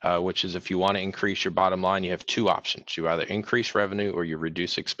 which is if you want to increase your bottom line, you have two options. You either increase revenue or you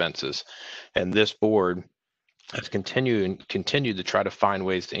reduce expenses. And this board has continued to try to find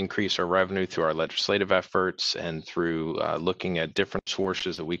ways to increase our revenue through our legislative efforts and through looking at different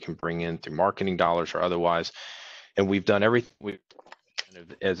sources that we can bring in through marketing dollars or otherwise. And we've done everything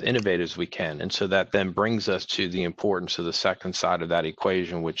as innovative as we can. And so that then brings us to the importance of the second side of that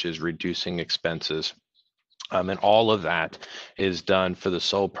equation, which is reducing expenses. And all of that is done for the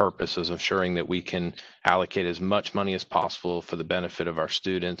sole purpose of ensuring that we can allocate as much money as possible for the benefit of our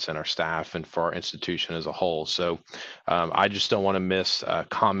students and our staff and for our institution as a whole. So I just don't want to miss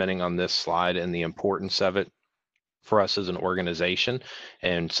commenting on this slide and the importance of it for us as an organization.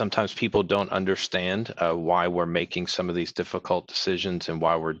 And sometimes people don't understand why we're making some of these difficult decisions and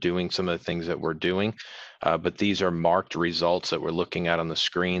why we're doing some of the things that we're doing. But these are marked results that we're looking at on the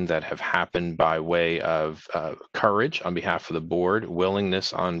screen that have happened by way of courage on behalf of the board,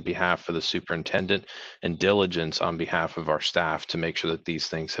 willingness on behalf of the superintendent, and diligence on behalf of our staff to make sure that these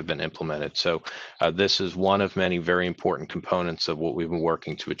things have been implemented. So this is one of many very important components of what we've been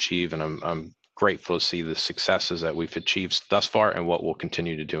working to achieve. And I'm grateful to see the successes that we've achieved thus far and what we'll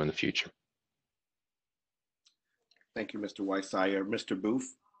continue to do in the future. Thank you, Mr. Weissier. Mr.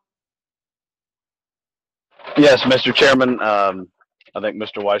 Booth. Yes, Mr. Chairman. I think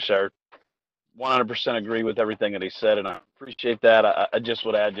Mr. Weissier 100% agree with everything that he said, and I appreciate that. I just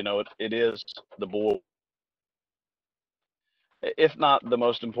would add, it is the board if not the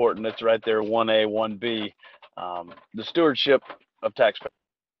most important, it's right there, 1A, 1B. The stewardship of taxpayers.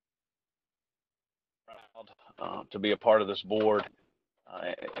 Proud to be a part of this board,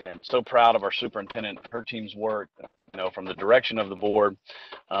 and so proud of our superintendent, her team's work, from the direction of the board,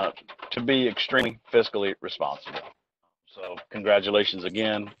 to be extremely fiscally responsible. So congratulations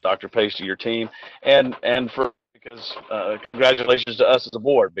again, Dr. Pace, to your team, and because congratulations to us as a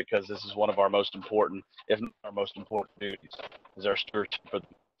board, because this is one of our most important, if not our most important duties, is our stewardship for the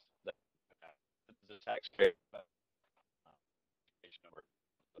taxpayer.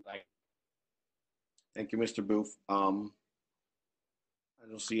 Thank you, Mr. Booth. I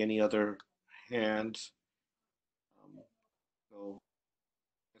don't see any other hands. So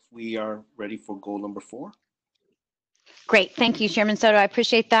I guess we are ready for goal number 4. Great. Thank you, Chairman Soto. I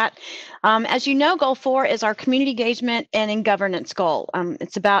appreciate that. As you know, Goal 4 is our community engagement and in governance goal.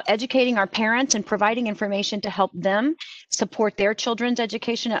 It's about educating our parents and providing information to help them support their children's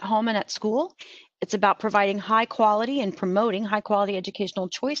education at home and at school. It's about providing high quality and promoting high quality educational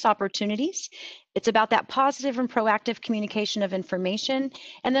choice opportunities. It's about that positive and proactive communication of information,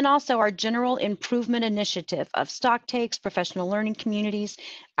 and then also our general improvement initiative of stock takes, professional learning communities.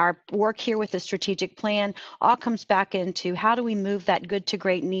 Our work here with the strategic plan all comes back into how do we move that good to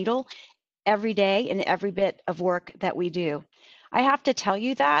great needle every day in every bit of work that we do. I have to tell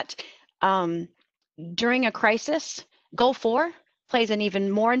you that during a crisis, Goal 4 plays an even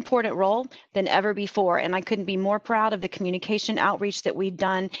more important role than ever before. And I couldn't be more proud of the communication outreach that we've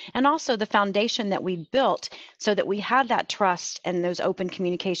done, and also the foundation that we built so that we have that trust and those open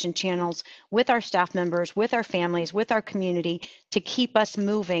communication channels with our staff members, with our families, with our community to keep us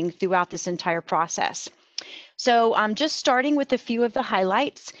moving throughout this entire process. So just starting with a few of the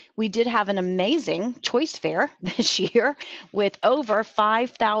highlights, we did have an amazing choice fair this year with over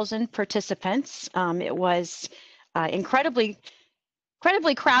 5,000 participants. It was incredibly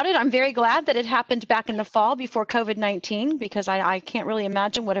crowded. I'm very glad that it happened back in the fall before COVID-19, because I can't really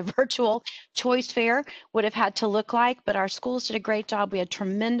imagine what a virtual choice fair would have had to look like, but our schools did a great job. We had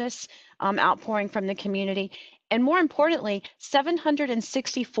tremendous outpouring from the community. And more importantly,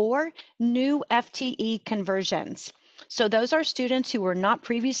 764 new FTE conversions. So those are students who were not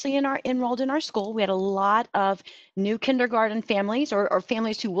previously enrolled in our school. We had a lot of new kindergarten families or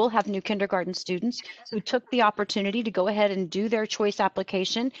families who will have new kindergarten students who took the opportunity to go ahead and do their choice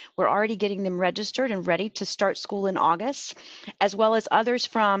application. We're already getting them registered and ready to start school in August, as well as others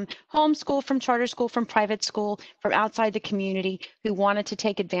from homeschool, from charter school, from private school, from outside the community who wanted to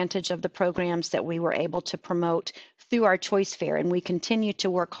take advantage of the programs that we were able to promote through our choice fair. And we continue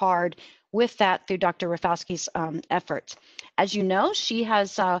to work hard with that through Dr. Rafalski's efforts. As you know, she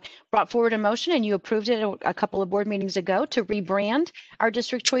has brought forward a motion, and you approved it a couple of board meetings ago, to rebrand our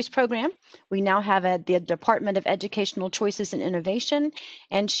district choice program. We now have the Department of Educational Choices and Innovation,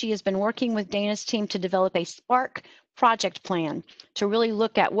 and she has been working with Dana's team to develop a Spark project plan to really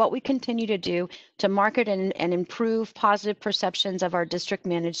look at what we continue to do to market and improve positive perceptions of our district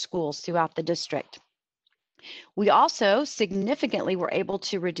managed schools throughout the district. We also significantly were able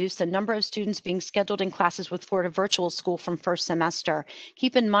to reduce the number of students being scheduled in classes with Florida Virtual School from first semester.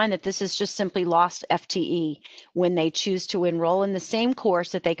 Keep in mind that this is just simply lost FTE when they choose to enroll in the same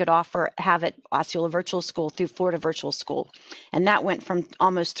course that they could have at Osceola Virtual School through Florida Virtual School. And that went from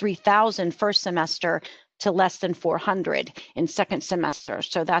almost 3,000 first semester to less than 400 in second semester.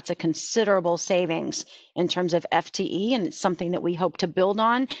 So that's a considerable savings in terms of FTE, and it's something that we hope to build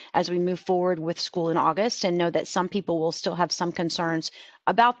on as we move forward with school in August, and know that some people will still have some concerns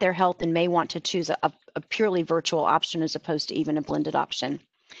about their health and may want to choose a purely virtual option as opposed to even a blended option.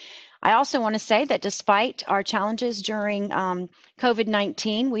 I also want to say that despite our challenges during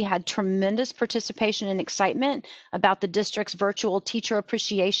COVID-19, we had tremendous participation and excitement about the district's virtual teacher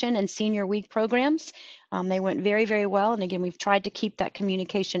appreciation and senior week programs. They went very, very well. And again, we've tried to keep that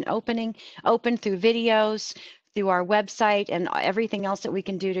communication open through videos, through our website, and everything else that we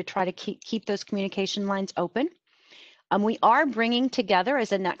can do to try to keep those communication lines open. We are bringing together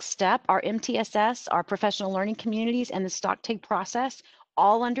as a next step our MTSS, our professional learning communities, and the stock take process,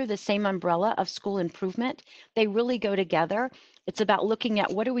 all under the same umbrella of school improvement. They really go together. It's about looking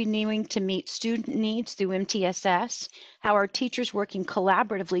at what are we doing to meet student needs through MTSS, how are teachers working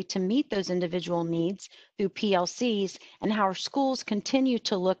collaboratively to meet those individual needs through PLCs, and how our schools continue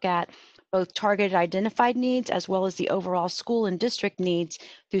to look at both targeted identified needs as well as the overall school and district needs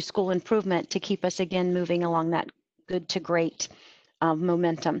through school improvement to keep us again moving along that good to great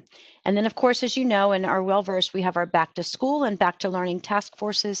momentum. And then, of course, as you know and are well versed, we have our back to school and back to learning task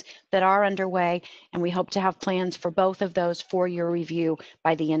forces that are underway, and we hope to have plans for both of those for your review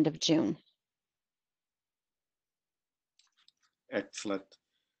by the end of June. Excellent.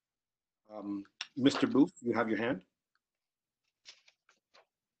 Mr. Booth, you have your hand.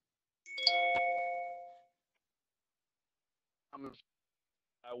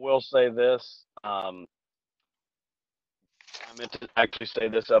 I will say this. I meant to actually say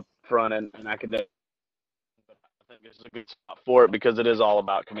this up front and academic, but I think this is a good spot for it because it is all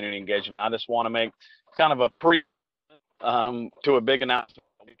about community engagement. I just want to make kind of a to a big announcement.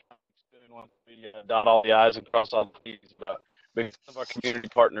 We dot all the I's and cross all the T's, but because of our community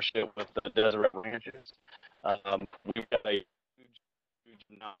partnership with the Deseret Ranches, we've got a huge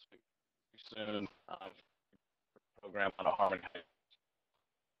announcement soon program out of Harmony Heights.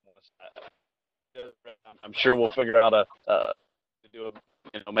 I'm sure we'll figure out to do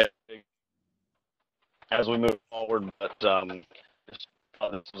a maybe as we move forward, but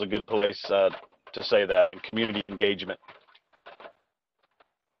this was a good place to say that community engagement.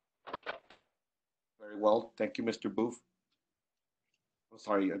 Very well. Thank you, Mr. Booth. I'm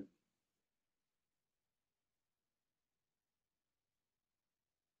sorry.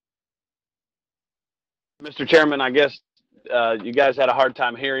 Mr. Chairman, I guess you guys had a hard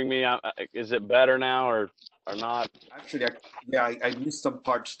time hearing me. Is it better now or not? Actually, I missed some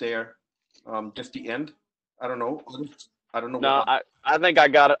parts there. Just the end. I don't know. I don't know. No, I think I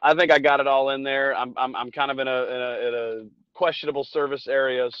got it. I think I got it all in there. I'm kind of in a questionable service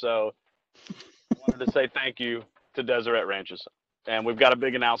area, so I wanted to say thank you to Deseret Ranches, and we've got a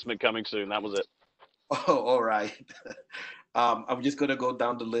big announcement coming soon. That was it. Oh, all right. I'm just gonna go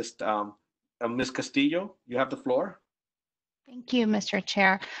down the list. Ms. Castillo, you have the floor. Thank you, Mr.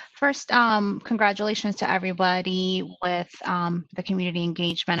 Chair. First, congratulations to everybody with the community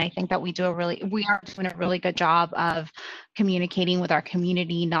engagement. I think that we are doing a really good job of communicating with our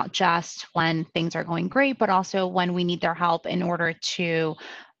community, not just when things are going great, but also when we need their help in order to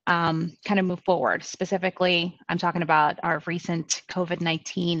kind of move forward. Specifically, I'm talking about our recent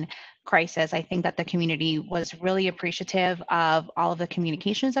COVID-19 crisis. I think that the community was really appreciative of all of the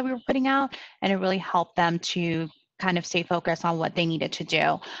communications that we were putting out, and it really helped them to kind of stay focused on what they needed to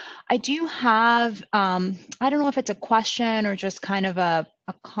do. I do have, I don't know if it's a question or just kind of a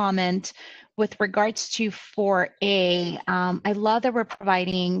comment with regards to 4A. I love that we're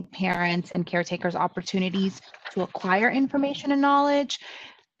providing parents and caretakers opportunities to acquire information and knowledge.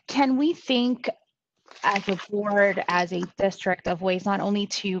 Can we think as a board, as a district, of ways not only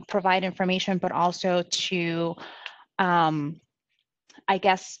to provide information, but also to, I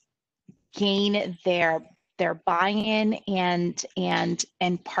guess, gain their buy-in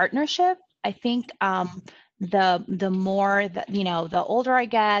and partnership? I think the more that, the older I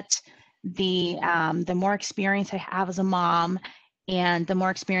get, the more experience I have as a mom, and the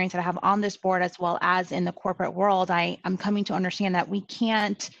more experience that I have on this board as well as in the corporate world, I'm coming to understand that we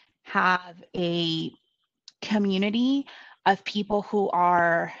can't have a community of people who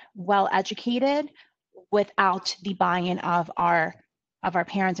are well educated without the buy-in of our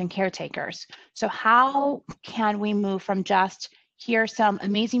parents and caretakers. So how can we move from just here's some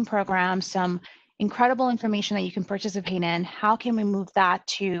amazing programs, some incredible information that you can participate in, how can we move that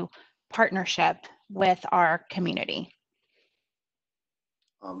to partnership with our community?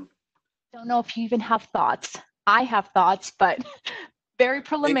 Don't know if you even have thoughts. I have thoughts, but very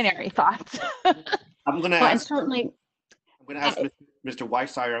preliminary thoughts. I'm going to well, ask. Certainly, I'm going to ask Mr.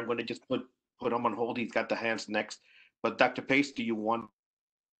 Weissire. I'm going to just put him on hold. He's got the hands next. But Dr. Pace, do you want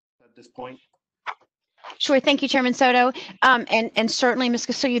at this point? Sure. Thank you, Chairman Soto. And certainly, Ms.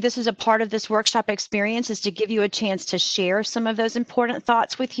 Castillo, this is a part of this workshop experience, is to give you a chance to share some of those important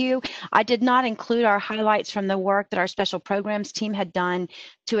thoughts with you. I did not include our highlights from the work that our special programs team had done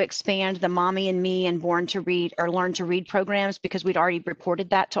to expand the Mommy and Me and Born to Read or Learn to Read programs, because we'd already reported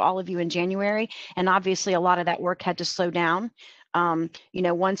that to all of you in January. And obviously, a lot of that work had to slow down,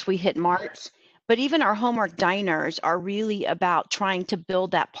 once we hit March. But even our homework diners are really about trying to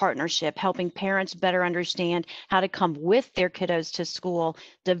build that partnership, helping parents better understand how to come with their kiddos to school,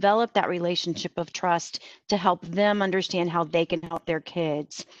 develop that relationship of trust to help them understand how they can help their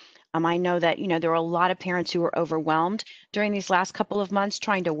kids. I know that, there were a lot of parents who were overwhelmed during these last couple of months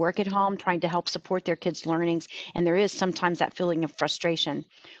trying to work at home, trying to help support their kids' learnings. And there is sometimes that feeling of frustration.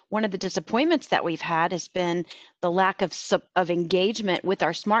 One of the disappointments that we've had has been the lack of engagement with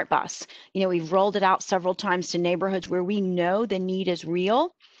our smart bus. We've rolled it out several times to neighborhoods where we know the need is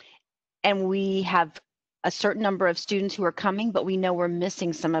real, and we have a certain number of students who are coming, but we know we're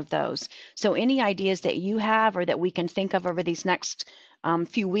missing some of those. So any ideas that you have or that we can think of over these next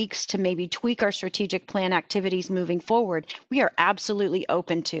few weeks to maybe tweak our strategic plan activities moving forward, we are absolutely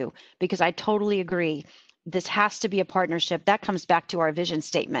open to, because I totally agree. this has to be a partnership. That comes back to our vision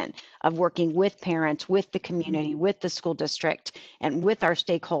statement of working with parents, with the community, with the school district, and with our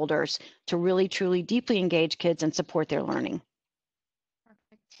stakeholders to really, truly, deeply engage kids and support their learning.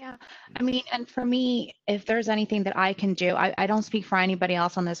 Perfect. Yeah. I mean, and for me, if there's anything that I can do, I don't speak for anybody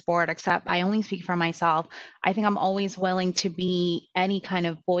else on this board, except I only speak for myself. I think I'm always willing to be any kind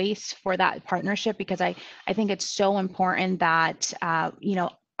of voice for that partnership, because I think it's so important that,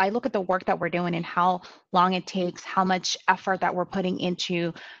 I look at the work that we're doing and how long it takes, how much effort that we're putting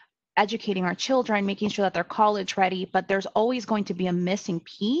into educating our children, making sure that they're college ready, but there's always going to be a missing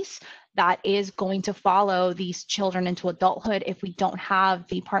piece that is going to follow these children into adulthood if we don't have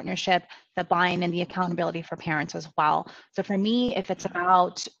the partnership, the buy-in, and the accountability for parents as well. So for me, if it's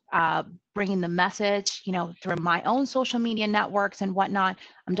about bringing the message, through my own social media networks and whatnot,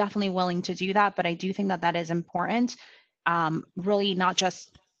 I'm definitely willing to do that. But I do think that that is important. Really not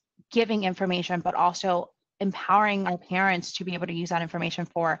just giving information, but also empowering our parents to be able to use that information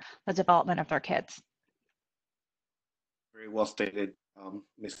for the development of their kids. Very well stated,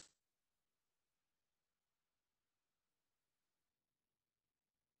 Ms.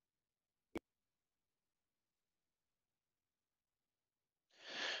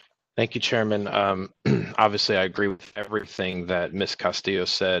 Thank you, Chairman. Obviously, I agree with everything that Ms. Castillo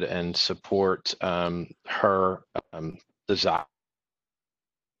said and support her desire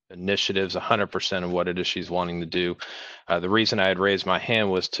initiatives, 100% of what it is she's wanting to do. The reason I had raised my hand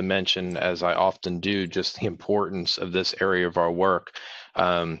was to mention, as I often do, just the importance of this area of our work.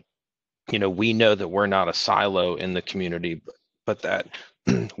 We know that we're not a silo in the community, but that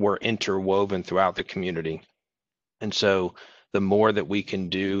we're interwoven throughout the community. And so the more that we can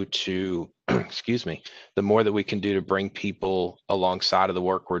do to, excuse me, the more that we can do to bring people alongside of the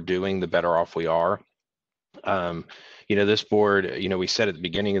work we're doing, the better off we are. This board, we said at the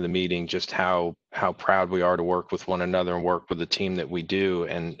beginning of the meeting just how proud we are to work with one another and work with the team that we do.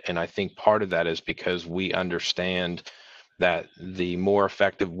 And I think part of that is because we understand that the more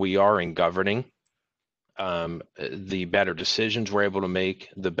effective we are in governing, the better decisions we're able to make,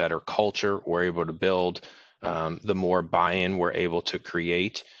 the better culture we're able to build, the more buy-in we're able to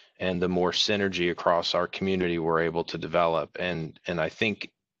create, and the more synergy across our community we're able to develop. And I think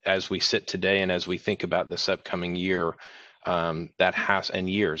as we sit today and as we think about this upcoming year,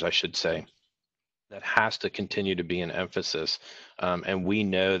 years, I should say, that has to continue to be an emphasis. And we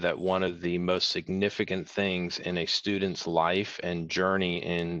know that one of the most significant things in a student's life and journey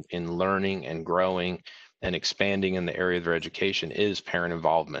in learning and growing and expanding in the area of their education is parent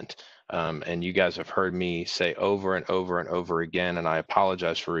involvement. And you guys have heard me say over and over and over again, and I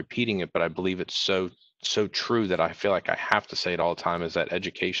apologize for repeating it, but I believe it's so true that I feel like I have to say it all the time, is that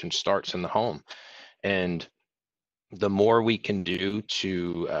education starts in the home. And the more we can do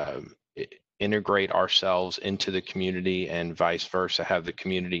to integrate ourselves into the community and vice versa, have the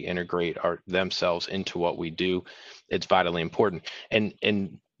community integrate themselves into what we do, it's vitally important.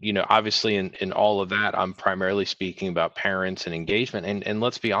 And obviously in all of that, I'm primarily speaking about parents and engagement. And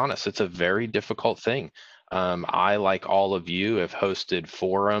let's be honest, it's a very difficult thing. I, like all of you, have hosted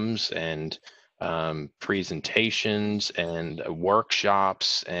forums and presentations and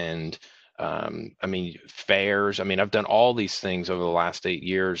workshops and fairs. I've done all these things over the last 8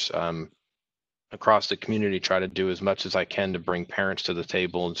 years across the community, try to do as much as I can to bring parents to the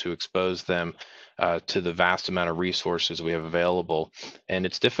table and to expose them to the vast amount of resources we have available. And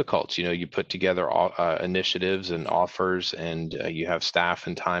it's difficult. You put together initiatives and offers, and you have staff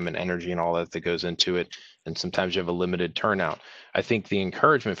and time and energy and all that goes into it. And sometimes you have a limited turnout. I think the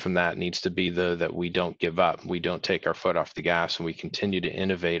encouragement from that needs to be, though, that we don't give up. We don't take our foot off the gas, and we continue to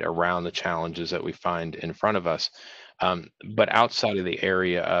innovate around the challenges that we find in front of us. But outside of the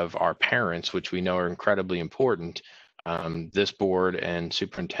area of our parents, which we know are incredibly important, this board and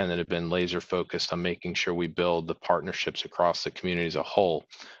superintendent have been laser focused on making sure we build the partnerships across the community as a whole,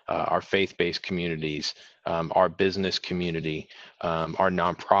 our faith-based communities, our business community, our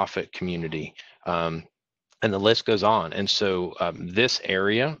nonprofit community, and the list goes on. And so this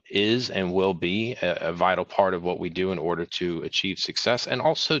area is and will be a vital part of what we do in order to achieve success, and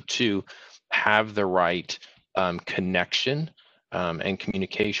also to have the right connection and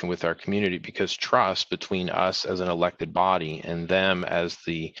communication with our community, because trust between us as an elected body and them as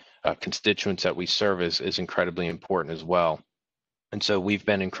the constituents that we serve is incredibly important as well. And so we've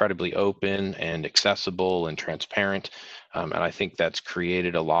been incredibly open and accessible and transparent. And I think that's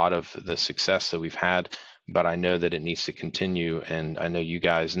created a lot of the success that we've had. but I know that it needs to continue. And I know you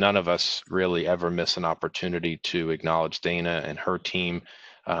guys, none of us really ever miss an opportunity to acknowledge Dana and her team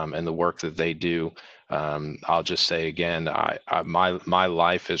and the work that they do. I'll just say again, my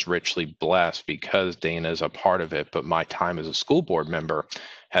life is richly blessed because Dana is a part of it, but my time as a school board member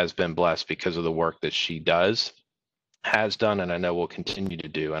has been blessed because of the work that she has done, and I know will continue to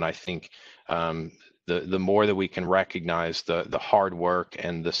do. And I think the more that we can recognize the hard work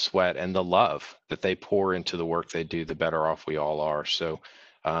and the sweat and the love that they pour into the work they do, the better off we all are. So,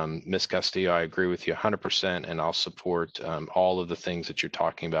 Ms. Castillo, I agree with you 100%, and I'll support all of the things that you're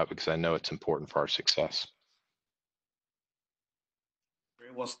talking about because I know it's important for our success.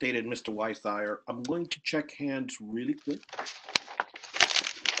 Very well stated, Mr. Weissier. I'm going to check hands really quick.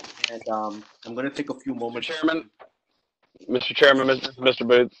 And I'm going to take a few moments. Mr. Chairman, Mr.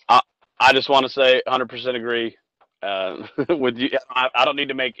 Booth, I just want to say 100% agree with you. I don't need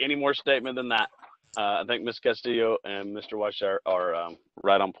to make any more statement than that. I think Ms. Castillo and Mr. Weiss are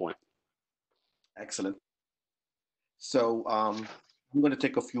right on point. Excellent. So I'm going to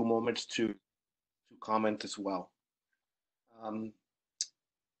take a few moments to comment as well.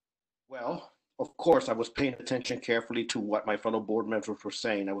 Well, of course, I was paying attention carefully to what my fellow board members were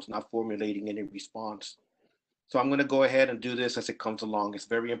saying. I was not formulating any response. So I'm going to go ahead and do this as it comes along. It's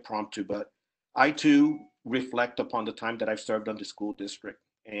very impromptu, but I too reflect upon the time that I've served on the school district.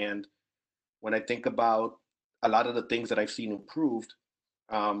 And when I think about a lot of the things that I've seen improved,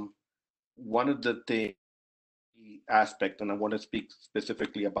 one of the aspect, and I want to speak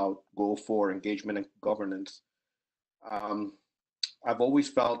specifically about goal 4, engagement and governance. I've always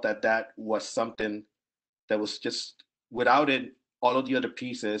felt that that was something that was just without it, all of the other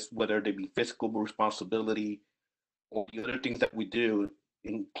pieces, whether they be fiscal responsibility or the other things that we do,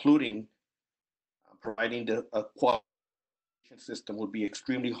 including providing a quality system, would be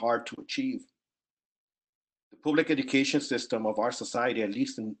extremely hard to achieve. The public education system of our society, at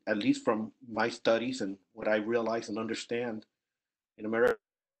least from my studies and what I realize and understand in America,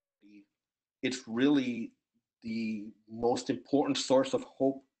 it's really the most important source of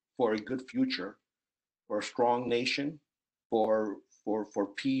hope for a good future, for a strong nation, for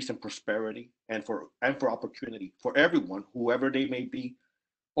peace and prosperity, and for opportunity for everyone, whoever they may be,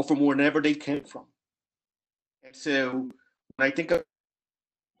 or from wherever they came from. And so when I think of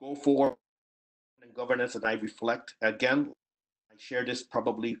go forward and governance, and I reflect again, I share this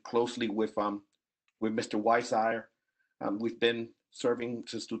probably closely with Mr. Weissier. We've been serving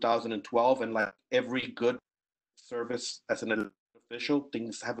since 2012, and like every good service as an official,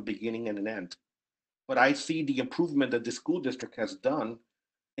 things have a beginning and an end. But I see the improvement that the school district has done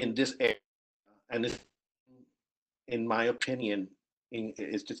in this area, and it's, in my opinion,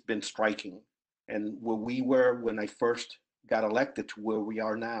 it's just been striking. And where we were when I first got elected to where we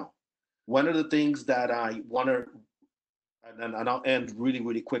are now. One of the things that I want to, and I'll end really,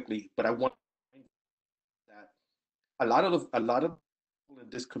 really quickly, but I want that a lot of people in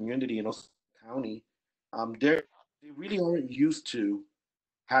this community in Osceola County, they really aren't used to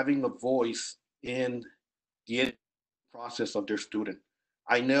having a voice in the process of their student.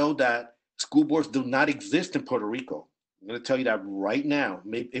 I know that school boards do not exist in Puerto Rico. I'm going to tell you that right now.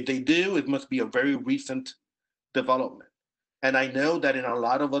 Maybe if they do, it must be a very recent development. And I know that in a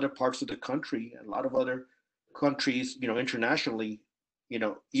lot of other parts of the country, a lot of other countries, internationally,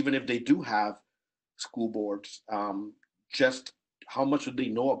 even if they do have school boards, just how much do they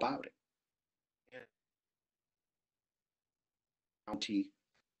know about it? County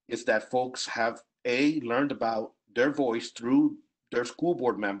is that folks have learned about their voice through their school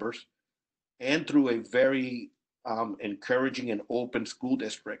board members and through a very encouraging and open school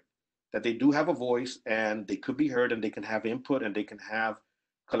district, that they do have a voice and they could be heard and they can have input and they can have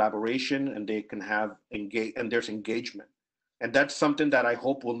collaboration and they can have and there's engagement. And that's something that I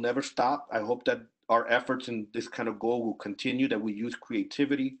hope will never stop. I hope that our efforts in this kind of goal will continue, that we use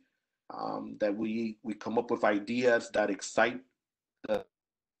creativity, that we come up with ideas that excite the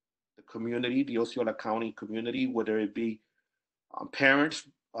community, the Osceola County community, whether it be parents,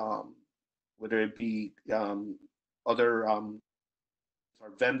 whether it be other our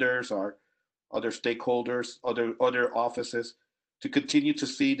vendors, our other stakeholders, other offices, to continue to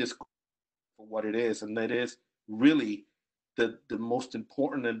see this for what it is, and that is really the most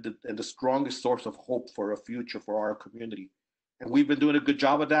important and the strongest source of hope for a future for our community. And we've been doing a good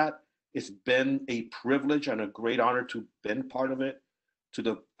job of that. It's been a privilege and a great honor to been part of it.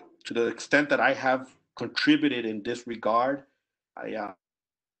 To the extent that I have contributed in this regard, I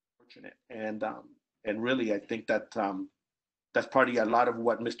fortunate and really I think that that's probably a lot of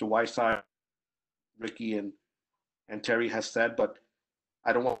what Mr. Whiteside, Ricky, and Terry has said. But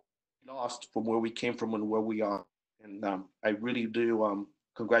I don't want lost from where we came from and where we are. And I really do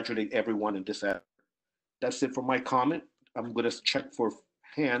congratulate everyone in this effort. That's it for my comment. I'm going to check for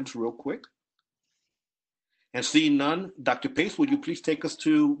hands real quick. And seeing none, Dr. Pace, would you please take us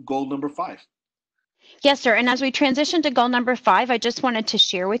to goal number 5? Yes, sir. And as we transition to goal number 5, I just wanted to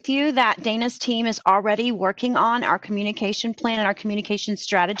share with you that Dana's team is already working on our communication plan and our communication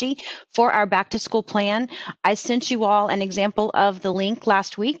strategy for our back to school plan. I sent you all an example of the link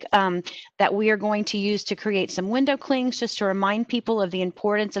last week that we are going to use to create some window clings just to remind people of the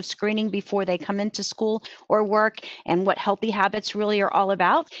importance of screening before they come into school or work and what healthy habits really are all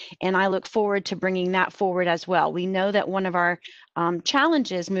about. And I look forward to bringing that forward as well. We know that one of our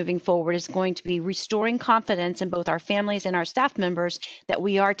challenges moving forward is going to be restoring confidence in both our families and our staff members that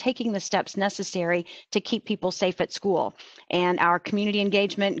we are taking the steps necessary to keep people safe at school. And our community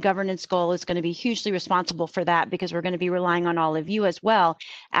engagement governance goal is going to be hugely responsible for that, because we're going to be relying on all of you as well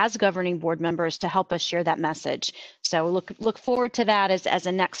as governing board members to help us share that message. So look forward to that as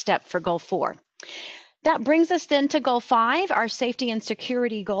a next step for goal 4. That brings us then to goal 5, our safety and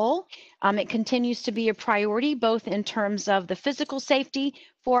security goal. It continues to be a priority, both in terms of the physical safety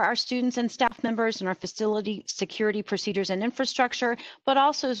for our students and staff members and our facility security procedures and infrastructure, but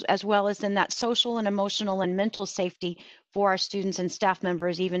also as well as in that social and emotional and mental safety for our students and staff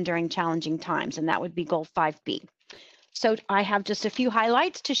members, even during challenging times. And that would be goal 5B. So I have just a few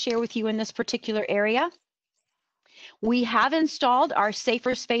highlights to share with you in this particular area. We have installed our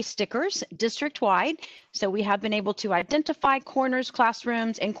safer space stickers district-wide. So we have been able to identify corners,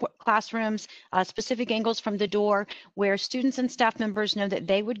 classrooms, specific angles from the door where students and staff members know that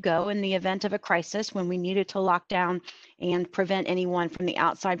they would go in the event of a crisis when we needed to lock down and prevent anyone from the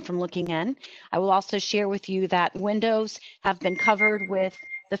outside from looking in. I will also share with you that windows have been covered with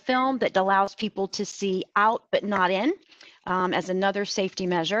the film that allows people to see out but not in. As another safety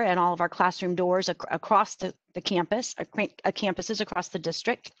measure, and all of our classroom doors across the campus, campuses across the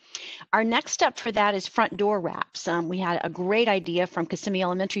district. Our next step for that is front door wraps. We had a great idea from Kissimmee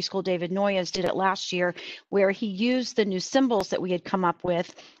Elementary School. David Noyes did it last year, where he used the new symbols that we had come up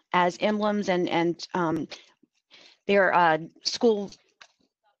with as emblems and their school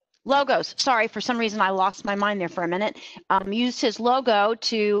logos. Sorry, for some reason I lost my mind there for a minute. Used his logo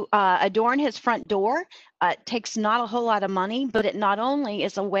to adorn his front door. It takes not a whole lot of money, but it not only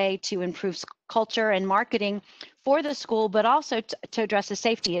is a way to improve culture and marketing for the school, but also to address a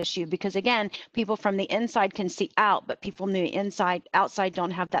safety issue, because again, people from the inside can see out, but people from the outside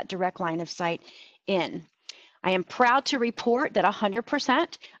don't have that direct line of sight in. I am proud to report that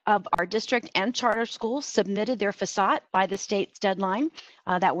 100% of our district and charter schools submitted their facade by the state's deadline.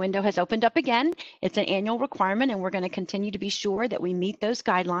 That window has opened up again. It's an annual requirement, and we're going to continue to be sure that we meet those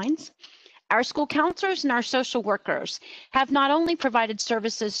guidelines. Our school counselors and our social workers have not only provided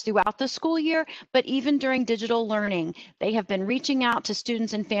services throughout the school year, but even during digital learning. They have been reaching out to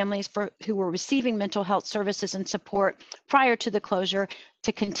students and families who were receiving mental health services and support prior to the closure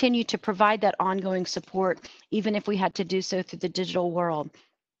to continue to provide that ongoing support, even if we had to do so through the digital world.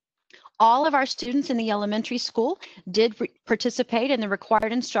 All of our students in the elementary school did participate in the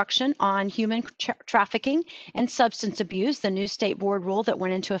required instruction on human trafficking and substance abuse, the new state board rule that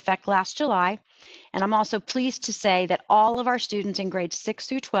went into effect last July. And I'm also pleased to say that all of our students in grades 6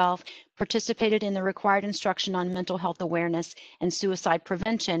 through 12 participated in the required instruction on mental health awareness and suicide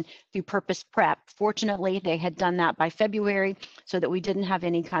prevention through Purpose Prep. Fortunately, they had done that by February so that we didn't have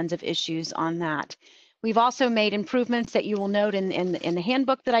any kinds of issues on that. We've also made improvements that you will note in the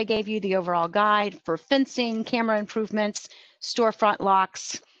handbook that I gave you, the overall guide for fencing, camera improvements, storefront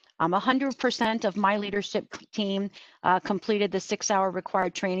locks. 100% of my leadership team completed the 6-hour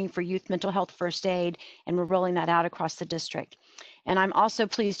required training for youth mental health first aid, and we're rolling that out across the district. And I'm also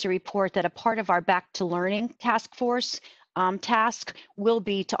pleased to report that a part of our Back to Learning task force task will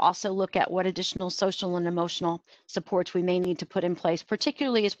be to also look at what additional social and emotional supports we may need to put in place,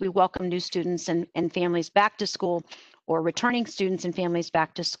 particularly as we welcome new students and families back to school, or returning students and families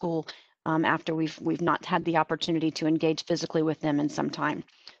back to school after we've not had the opportunity to engage physically with them in some time.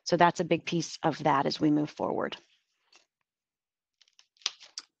 So that's a big piece of that as we move forward.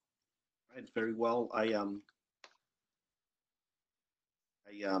 Right, very well.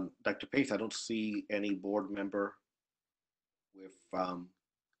 Dr. Pace, I don't see any board member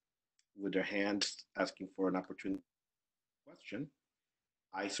with their hands asking for an opportunity question.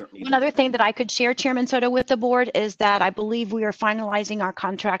 I certainly. One other thing that I could share, Chairman Soto, with the board is that I believe we are finalizing our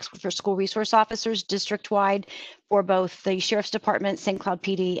contracts for school resource officers district-wide for both the Sheriff's Department, St. Cloud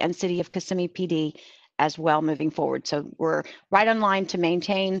PD, and City of Kissimmee PD as well moving forward. So we're right on line to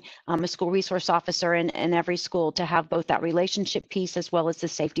maintain a school resource officer in every school to have both that relationship piece as well as the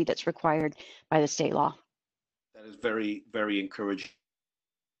safety that's required by the state law. That is very, very encouraging.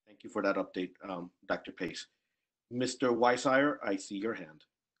 Thank you for that update, Dr. Pace. Mr. Weissayer, I see your hand.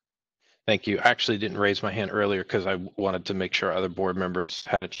 Thank you. I actually didn't raise my hand earlier because I wanted to make sure other board members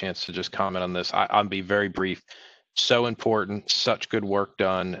had a chance to just comment on this. I'll be very brief. So important, such good work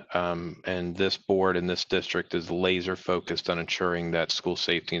done, and this board and this district is laser focused on ensuring that school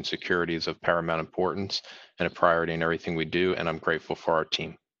safety and security is of paramount importance and a priority in everything we do, and I'm grateful for our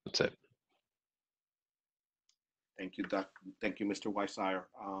team. That's it. Thank you, Thank you, Mr. Weissayer.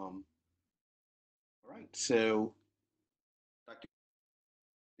 All right, so, Dr.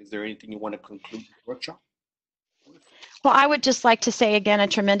 Is there anything you want to conclude the workshop with? Well, I would just like to say again a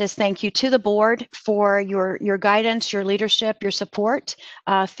tremendous thank you to the board for your guidance, your leadership, your support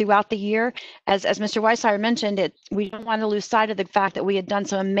throughout the year. As Mr. Weissayer mentioned, we don't want to lose sight of the fact that we had done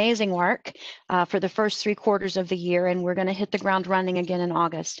some amazing work for the first 3 quarters of the year, and we're going to hit the ground running again in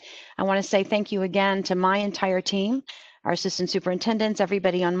August. I want to say thank you again to my entire team, our assistant superintendents,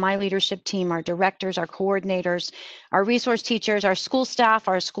 everybody on my leadership team, our directors, our coordinators, our resource teachers, our school staff,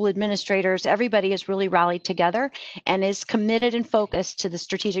 our school administrators. Everybody has really rallied together and is committed and focused to the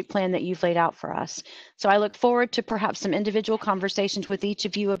strategic plan that you've laid out for us. So I look forward to perhaps some individual conversations with each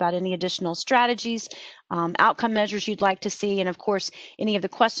of you about any additional strategies, outcome measures you'd like to see, and of course, any of the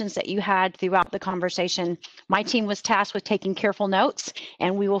questions that you had throughout the conversation. My team was tasked with taking careful notes,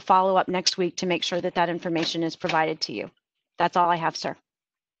 and we will follow up next week to make sure that that information is provided to you. That's all I have, sir.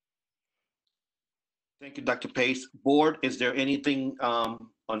 Thank you, Dr. Pace. Board, is there anything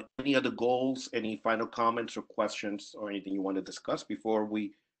on any other goals, any final comments or questions or anything you want to discuss before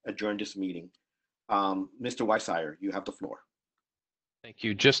we adjourn this meeting? Mr. Weissayer, you have the floor. Thank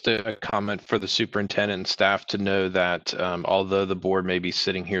you. Just a comment for the superintendent and staff to know that although the board may be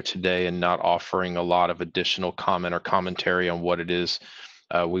sitting here today and not offering a lot of additional comment or commentary on what it is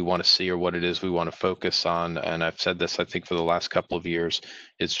we want to see or what it is we want to focus on, and I've said this I think for the last couple of years,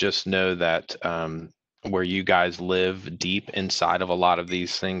 is just know that where you guys live deep inside of a lot of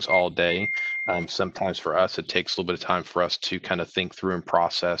these things all day, sometimes for us it takes a little bit of time for us to kind of think through and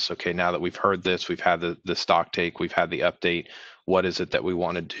process, okay, now that we've heard this, we've had the stock take, we've had the update, what is it that we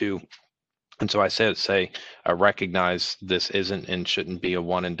want to do? And so I recognize this isn't and shouldn't be a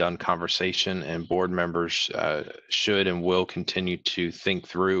one and done conversation, and board members should and will continue to think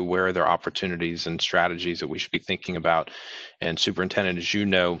through where are there opportunities and strategies that we should be thinking about. And superintendent, as you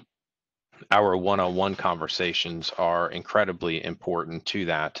know, our one-on-one conversations are incredibly important to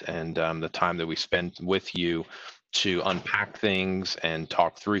that, and the time that we spend with you to unpack things and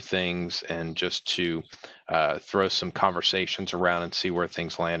talk through things and just to throw some conversations around and see where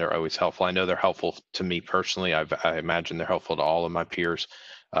things land are always helpful. I know they're helpful to me personally. I imagine they're helpful to all of my peers.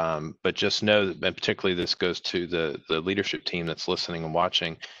 But just know, and particularly this goes to the leadership team that's listening and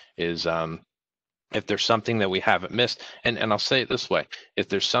watching, is if there's something that we haven't missed, and I'll say it this way, if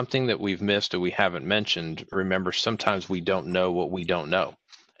there's something that we've missed or we haven't mentioned, remember, sometimes we don't know what we don't know.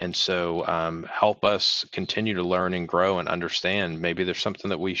 And so help us continue to learn and grow and understand. Maybe there's something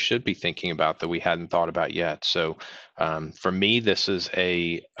that we should be thinking about that we hadn't thought about yet. So for me, this is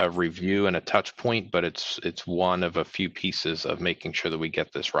a review and a touch point, but it's one of a few pieces of making sure that we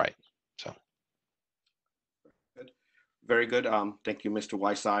get this right. So. Good. Very good. Thank you, Mr.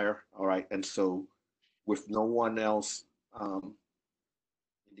 Weissayer. All right. And so with no one else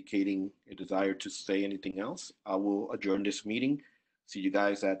indicating a desire to say anything else, I will adjourn this meeting. See you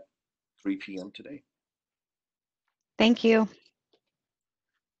guys at 3 p.m. today. Thank you.